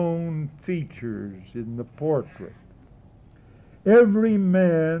their own features in the portrait. Every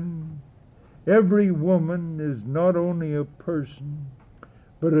man, every woman is not only a person,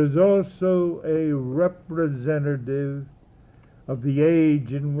 but is also a representative of the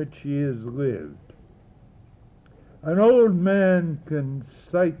age in which he has lived. An old man can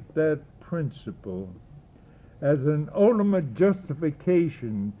cite that principle as an ultimate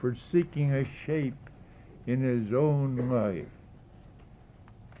justification for seeking a shape in his own life.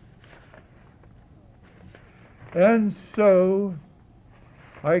 And so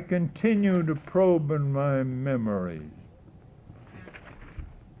I continue to probe in my memories.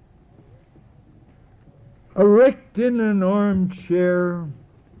 Erect in an armchair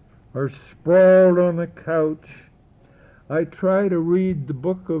or sprawled on a couch, I try to read the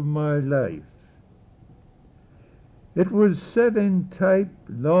book of my life. It was set in type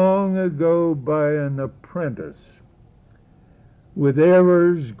long ago by an apprentice, with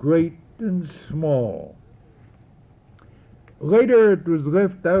errors great and small. Later it was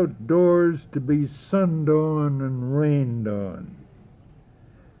left outdoors to be sunned on and rained on.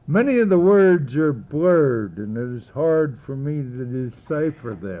 Many of the words are blurred, and it is hard for me to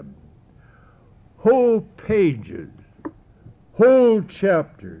decipher them. Whole pages, whole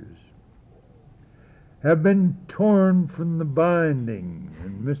chapters have been torn from the binding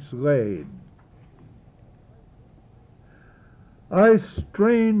and mislaid. I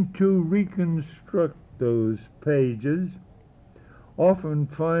strain to reconstruct those pages, often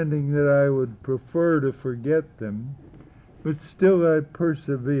finding that I would prefer to forget them, but still I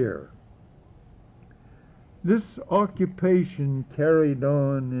persevere. This occupation carried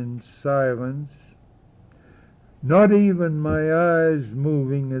on in silence, not even my eyes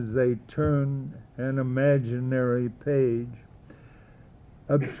moving as they turn an imaginary page,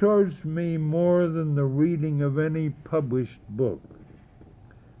 absorbs me more than the reading of any published book.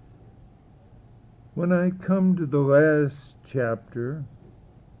 When I come to the last chapter,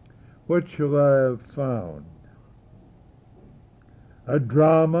 what shall I have found? A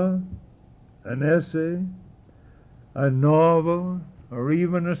drama, an essay, a novel, or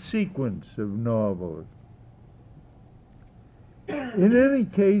even a sequence of novels. In any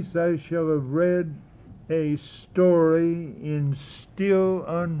case, I shall have read a story in still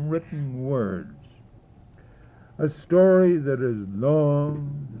unwritten words, a story that is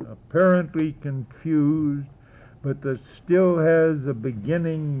long, apparently confused, but that still has a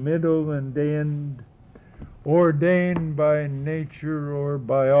beginning, middle, and end, ordained by nature or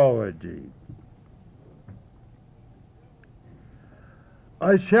biology.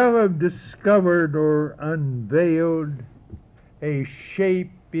 I shall have discovered or unveiled a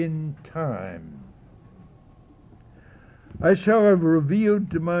shape in time. I shall have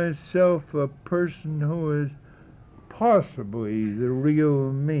revealed to myself a person who is possibly the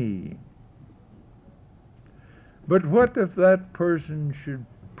real me. But what if that person should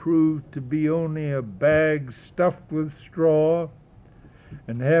prove to be only a bag stuffed with straw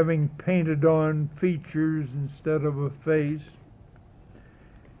and having painted on features instead of a face?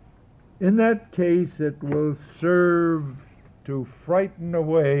 In that case, it will serve to frighten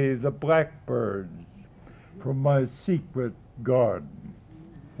away the blackbirds from my secret garden.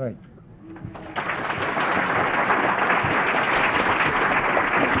 Thank you.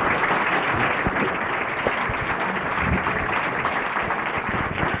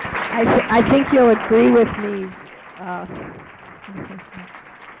 I think you'll agree with me.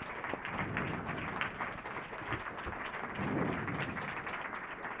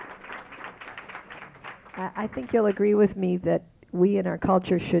 I think you'll agree with me that we in our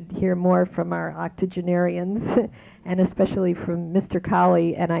culture should hear more from our octogenarians, and especially from Mr.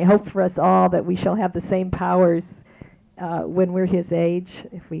 Cowley. And I hope for us all that we shall have the same powers when we're his age,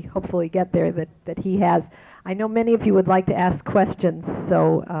 if we hopefully get there, that he has. I know many of you would like to ask questions,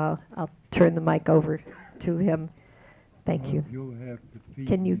 so I'll turn the mic over to him. Thank you. You'll have to feed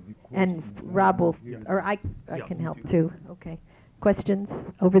Can you, me the and questions. Rob will, or I can help too. Okay. Questions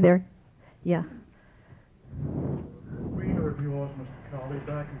over there? Yeah. Reader of yours, Mr. Cowley,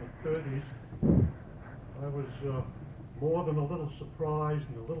 back in the 30s, I was more than a little surprised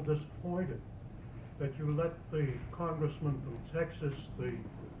and a little disappointed that you let the congressman from Texas, the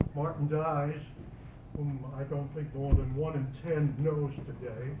Martin Dyes, whom I don't think more than 1 in 10 knows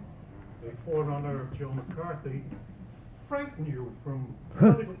today, the forerunner of Joe McCarthy, frighten you from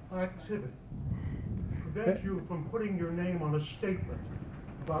political activity, prevent you from putting your name on a statement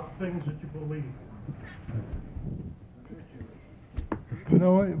about things that you believe.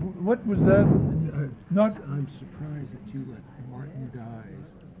 No, what was that? Not. I'm surprised that you let Martin Dyes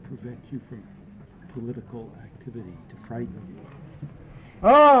prevent you from political activity to frighten you.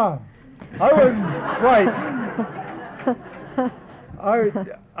 Ah, I wasn't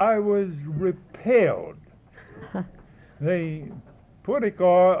frightened. I was repelled. The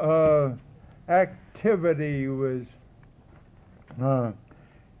political activity was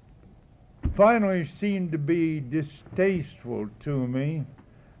finally seemed to be distasteful to me,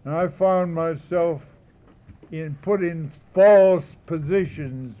 and I found myself put in false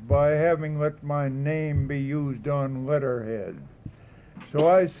positions by having let my name be used on letterhead. So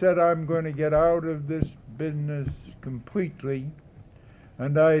I said I'm going to get out of this business completely,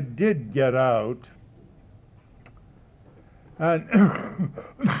 and I did get out. And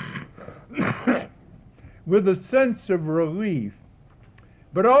with a sense of relief,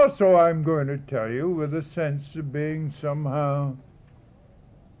 but also I'm going to tell you with a sense of being somehow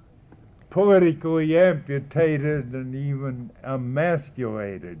politically amputated and even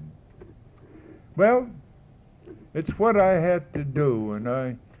emasculated. Well, it's what I had to do, and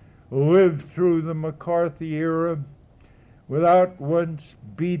I lived through the McCarthy era without once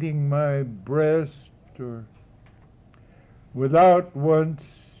beating my breast or without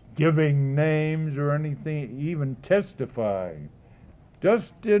once giving names or anything, even testifying.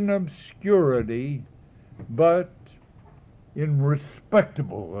 Just in obscurity, but in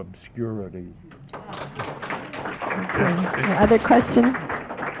respectable obscurity. Okay. Other questions?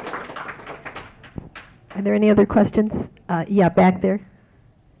 Are there any other questions? Yeah, back there.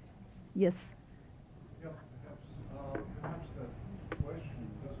 Yes. Yeah, perhaps that question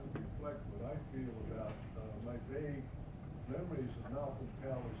doesn't reflect what I feel about my vague memories of Malcolm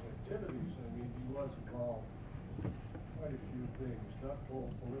Cowley's activities. I mean, he was involved in quite a few things, not all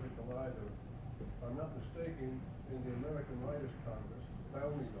political either. If I'm not mistaken, in the American Writers' Congress, the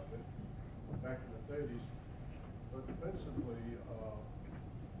founding of it, back in the 30s, but principally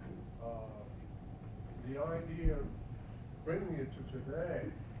the idea of bringing it to today.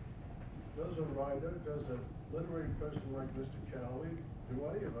 Does a writer, does a literary person like Mr. Cowley, do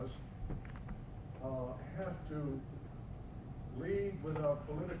any of us, have to lead with our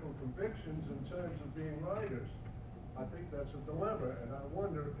political convictions in terms of being writers? I think that's a dilemma, and I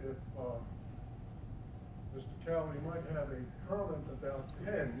wonder if Mr. Cowley might have a comment about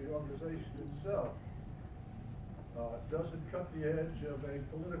PEN, the organization itself. Does it cut the edge of a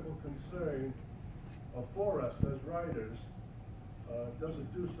political concern for us as writers? Does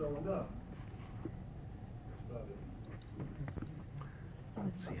it do so enough? That's about it.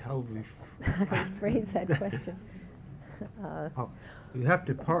 Let's see how we Phrase that question. you have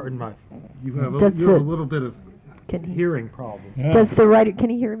to pardon my. You have Does you're a the- little bit of Can he, hearing problem. Yeah. does the writer, can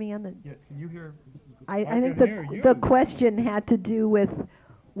he hear me on the? Yes, can you hear? I think can hear you. the question had to do with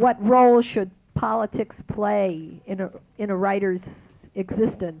what role should politics play in a writer's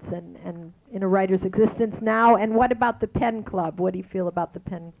existence and in a writer's existence now, and what about the Pen Club? What do you feel about the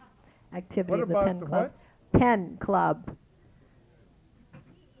Pen activity What of the about Pen the Club? Pen Club.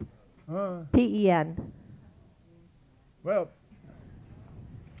 P-E-N. Well,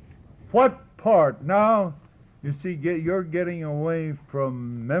 what part? Now, you see, you're getting away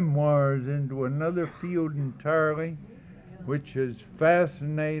from memoirs into another field entirely, which is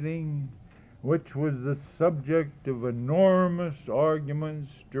fascinating, which was the subject of enormous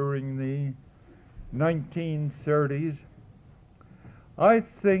arguments during the 1930s. I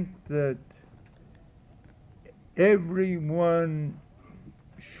think that everyone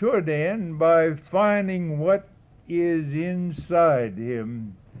should end by finding what is inside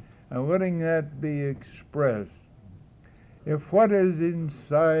him and letting that be expressed. If what is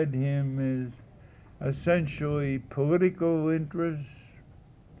inside him is essentially political interests,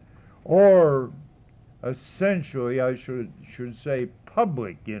 or essentially, I should say,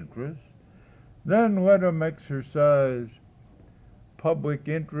 public interest, then let him exercise public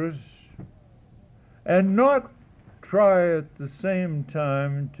interests and not try at the same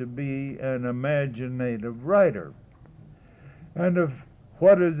time to be an imaginative writer. And if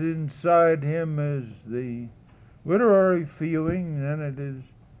what is inside him is the literary feeling, then it is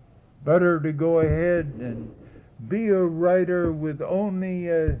better to go ahead and be a writer with only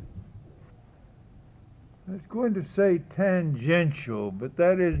a, I was going to say tangential, but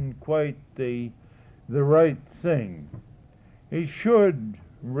that isn't quite the right thing. He should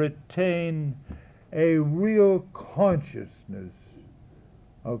retain a real consciousness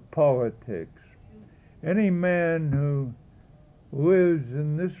of politics. Any man who lives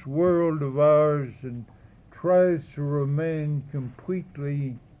in this world of ours and tries to remain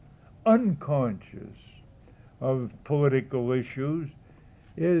completely unconscious of political issues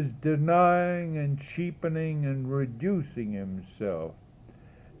is denying and cheapening and reducing himself.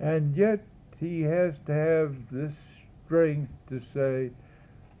 And yet he has to have this strength to say,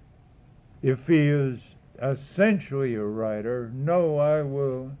 if he is essentially a writer, no, I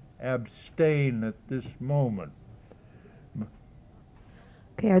will abstain at this moment.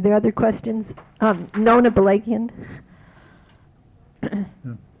 Okay, are there other questions? Nona Balakian.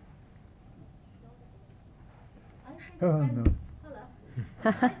 Oh, no.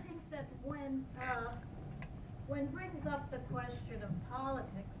 I think that when brings up the question of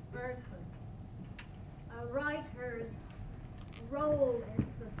politics versus a writer's role in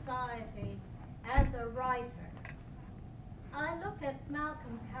society as a writer, I look at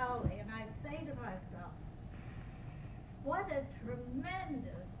Malcolm Cowley and I say to myself, what a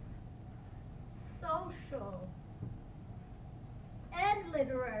tremendous social and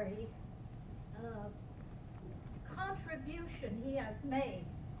literary contribution he has made.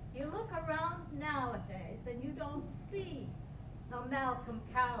 You look around nowadays and you don't see a Malcolm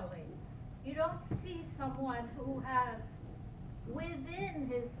Cowley. You don't see someone who has, within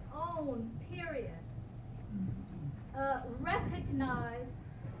his own period, recognized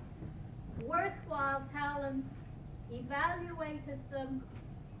worthwhile talents, evaluated them,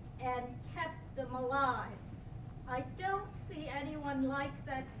 and kept them alive. I don't see anyone like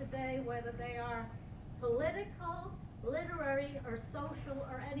that today, whether they are political, literary, or social,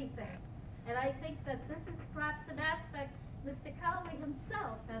 or anything. And I think that this is perhaps an aspect Mr. Cowley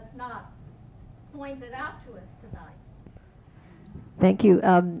himself has not pointed out to us tonight. Thank you.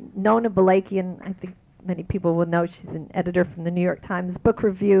 Nona Balakian, I think many people will know, she's an editor from the New York Times Book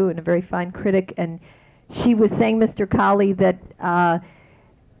Review and a very fine critic, and she was saying, Mr. Cowley, that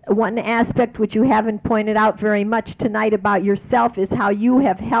one aspect which you haven't pointed out very much tonight about yourself is how you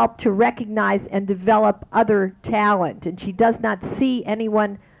have helped to recognize and develop other talent, and she does not see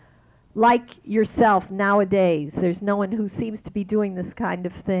anyone like yourself nowadays. There's no one who seems to be doing this kind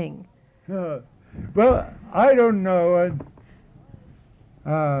of thing. Well, I don't know.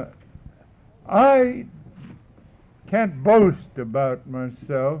 I can't boast about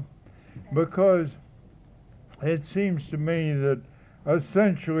myself because it seems to me that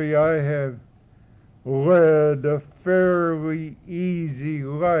essentially I have led a fairly easy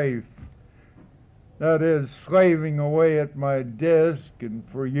life. That is, slaving away at my desk and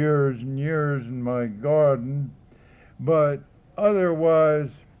for years and years in my garden, but otherwise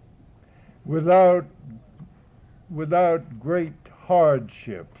without great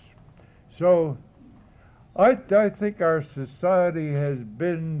hardships. So I think our society has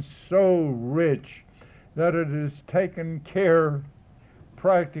been so rich that it has taken care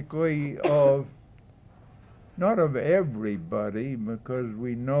practically of, not of everybody, because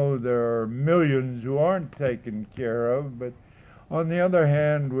we know there are millions who aren't taken care of, but on the other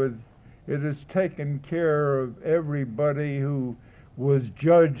hand, it has taken care of everybody who was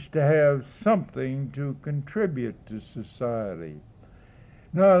judged to have something to contribute to society.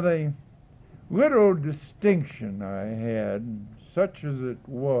 Now, the little distinction I had, such as it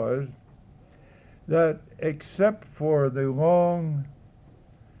was, that except for the long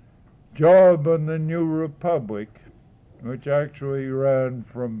job on the New Republic, which actually ran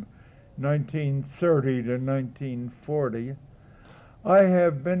from 1930 to 1940, I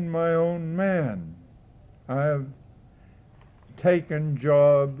have been my own man. I have taken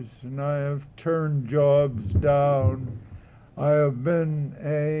jobs and I have turned jobs down. I have been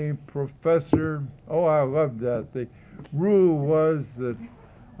a professor. Oh, I love that. The rule was that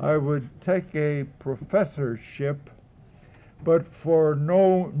I would take a professorship, but for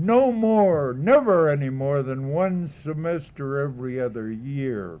no more, never any more than one semester every other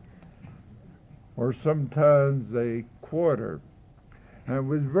year, or sometimes a quarter. And it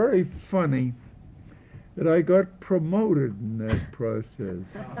was very funny that I got promoted in that process.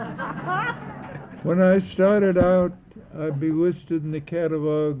 When I started out, I'd be listed in the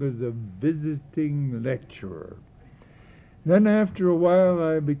catalog as a visiting lecturer. Then after a while,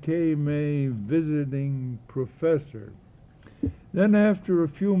 I became a visiting professor. Then after a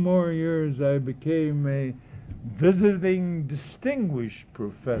few more years, I became a visiting distinguished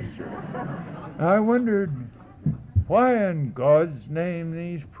professor. I wondered, why in God's name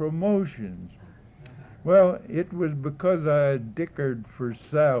these promotions? Well, it was because I had dickered for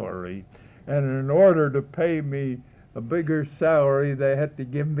salary, and in order to pay me a bigger salary, they had to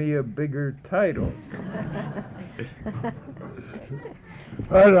give me a bigger title.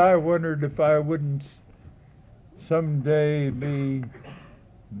 But I wondered if I wouldn't someday be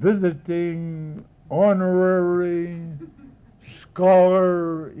visiting honorary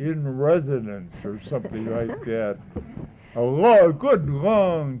scholar in residence or something like that. A good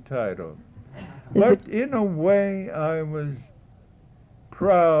long title. But in a way, I was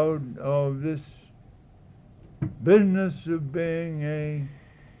proud of this business of being a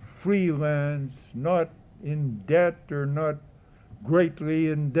freelance, not in debt or not greatly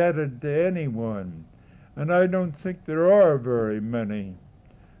indebted to anyone. And I don't think there are very many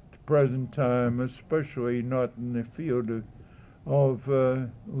at the present time, especially not in the field of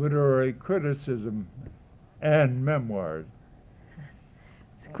literary criticism and memoirs.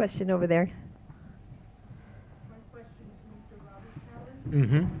 There's a question over there. My question is to Mr. Robert Cowley.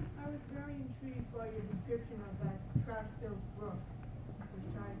 Mm-hmm. I was very intrigued by your description of that trash-filled brook,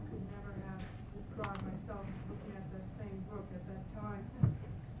 which I could never have described myself looking at that same brook at that time.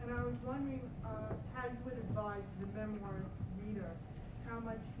 And I was wondering how you would advise the memoirist reader how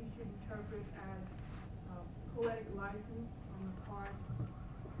much he should interpret as poetic license on the part of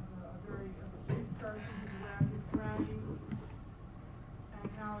a very acute person who's around his surroundings,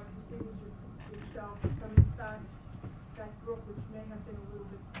 and how it distinguishes itself from in fact that brook, which may have been a little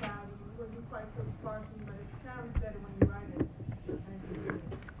bit cloudy. It wasn't quite so sparkling, but it sounds better when you write it than if you read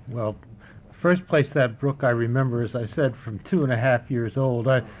it. Well, first place that brook I remember, as I said, from 2.5 years old.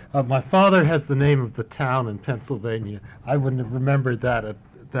 My father has the name of the town in Pennsylvania. I wouldn't have remembered that at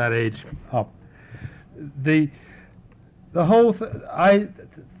that age up. The whole I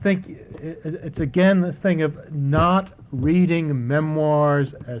think it's again the thing of not reading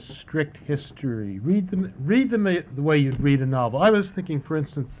memoirs as strict history. Read them the way you'd read a novel. I was thinking, for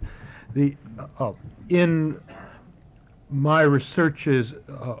instance, in my researches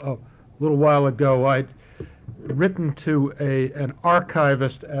a little while ago, I'd written to an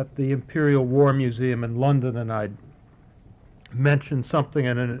archivist at the Imperial War Museum in London, and I'd mentioned something,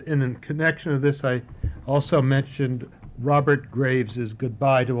 and in connection with this, I also mentioned Robert Graves's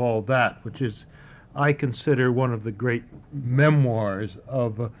Goodbye to All That, which is, I consider, one of the great memoirs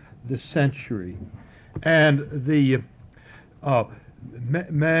of this century. And the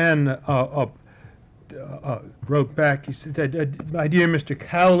man wrote back, he said, "My dear Mr.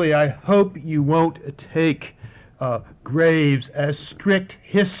 Cowley, I hope you won't take Graves as strict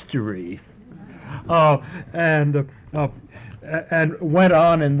history," and went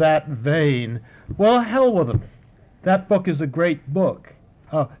on in that vein. Well, hell with him. That book is a great book.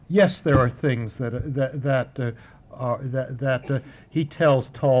 Yes, there are things that he tells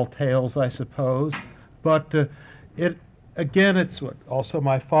tall tales, I suppose, but it again, it's what also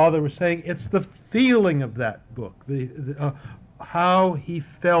my father was saying. It's the feeling of that book, how he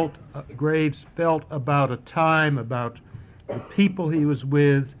felt, Graves felt about a time, about the people he was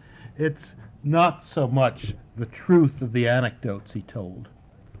with. It's not so much the truth of the anecdotes he told.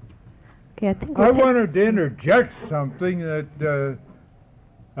 Okay, I think I wanted to interject something that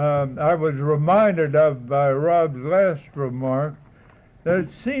I was reminded of by Rob's last remark, that it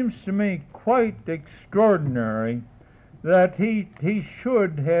seems to me quite extraordinary that he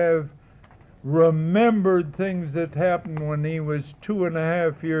should have remembered things that happened when he was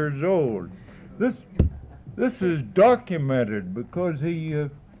 2.5 years old. This is documented because he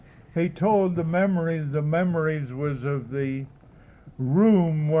told the memories was of the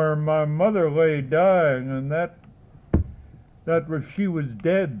room where my mother lay dying, and that was, she was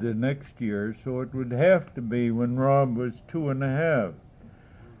dead the next year, so it would have to be when Rob was 2.5.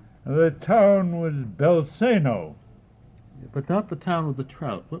 The town was Belseno. But not the town with the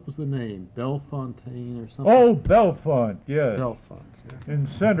trout. What was the name? Bellefontaine or something? Oh, Bellefonte, yes. Bellefonte, yes. In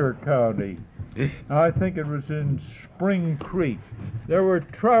Center County. I think it was in Spring Creek. There were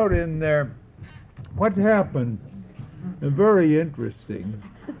trout in there. What happened, very interesting,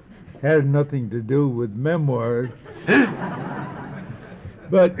 has nothing to do with memoirs,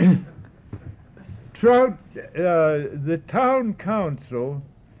 but trout, the town council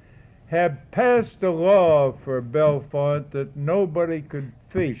had passed a law for Bellefonte that nobody could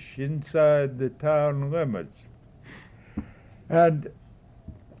fish inside the town limits. And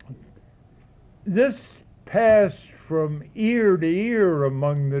this passed from ear to ear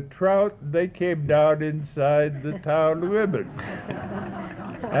among the trout. They came down inside the town limits.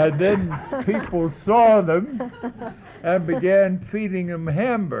 And then people saw them and began feeding them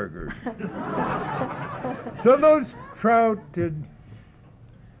hamburgers. So those trout had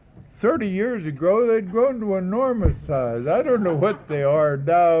 30 years ago, they'd grown to enormous size. I don't know what they are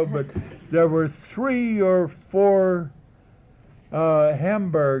now, but there were 3 or 4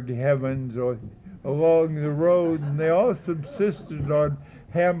 Hamburg heavens along the road, and they all subsisted on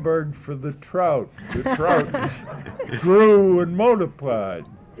Hamburg for the trout. The trout grew and multiplied.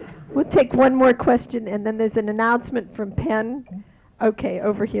 We'll take one more question, and then there's an announcement from Penn. Okay,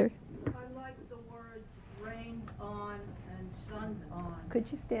 over here. I like the words rained on and sunned on. Could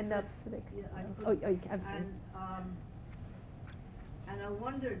you stand up so they can? Yeah, I Oh, could. I'm sorry. And I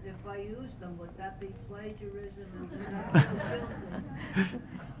wondered if I used them, would that be plagiarism, and would I feel guilty?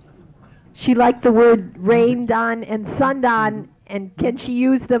 She liked the word rained on and sunned on, and can she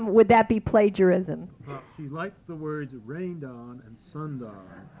use them? Would that be plagiarism? Well, she liked the words rained on and sunned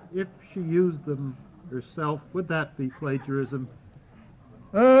on. If she used them herself, would that be plagiarism?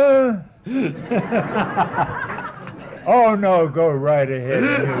 Oh no, go right ahead.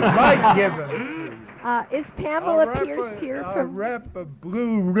 Mike Gibbons. Is Pamela Pierce here I'll from? wrap a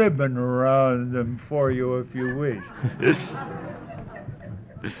blue ribbon around them for you if you wish.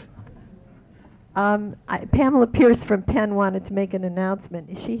 Pamela Pierce from Penn wanted to make an announcement.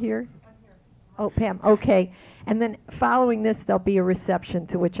 Is she here? Oh, Pam. Okay. And then following this, there'll be a reception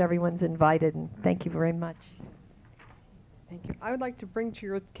to which everyone's invited. And thank you very much. Thank you. I would like to bring to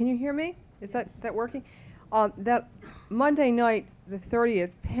your, can you hear me? Is that working? That Monday night, the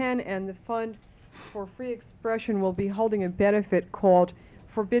 30th, Penn and the Fund for Free Expression will be holding a benefit called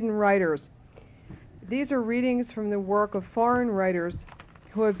Forbidden Writers. These are readings from the work of foreign writers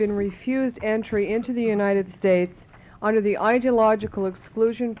who have been refused entry into the United States under the ideological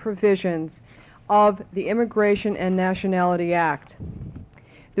exclusion provisions of the Immigration and Nationality Act.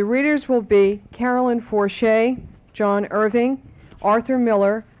 The readers will be Carolyn Forche, John Irving, Arthur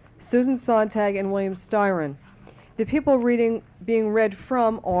Miller, Susan Sontag, and William Styron. The people being read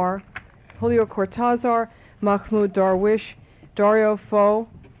from are Julio Cortázar, Mahmoud Darwish, Dario Fo,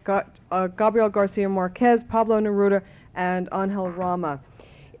 Gabriel Garcia Marquez, Pablo Neruda, and Angel Rama.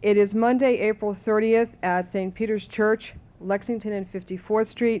 It is Monday, April 30th at St. Peter's Church, Lexington and 54th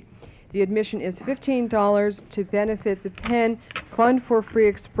Street. The admission is $15 to benefit the PEN Fund for Free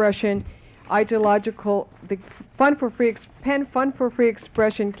Expression PEN Fund for Free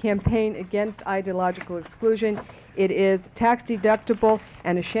Expression campaign against ideological exclusion. It is tax deductible,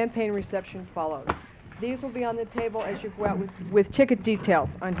 and a champagne reception follows. These will be on the table as you go out with ticket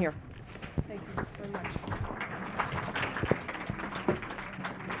details on here. Thank you.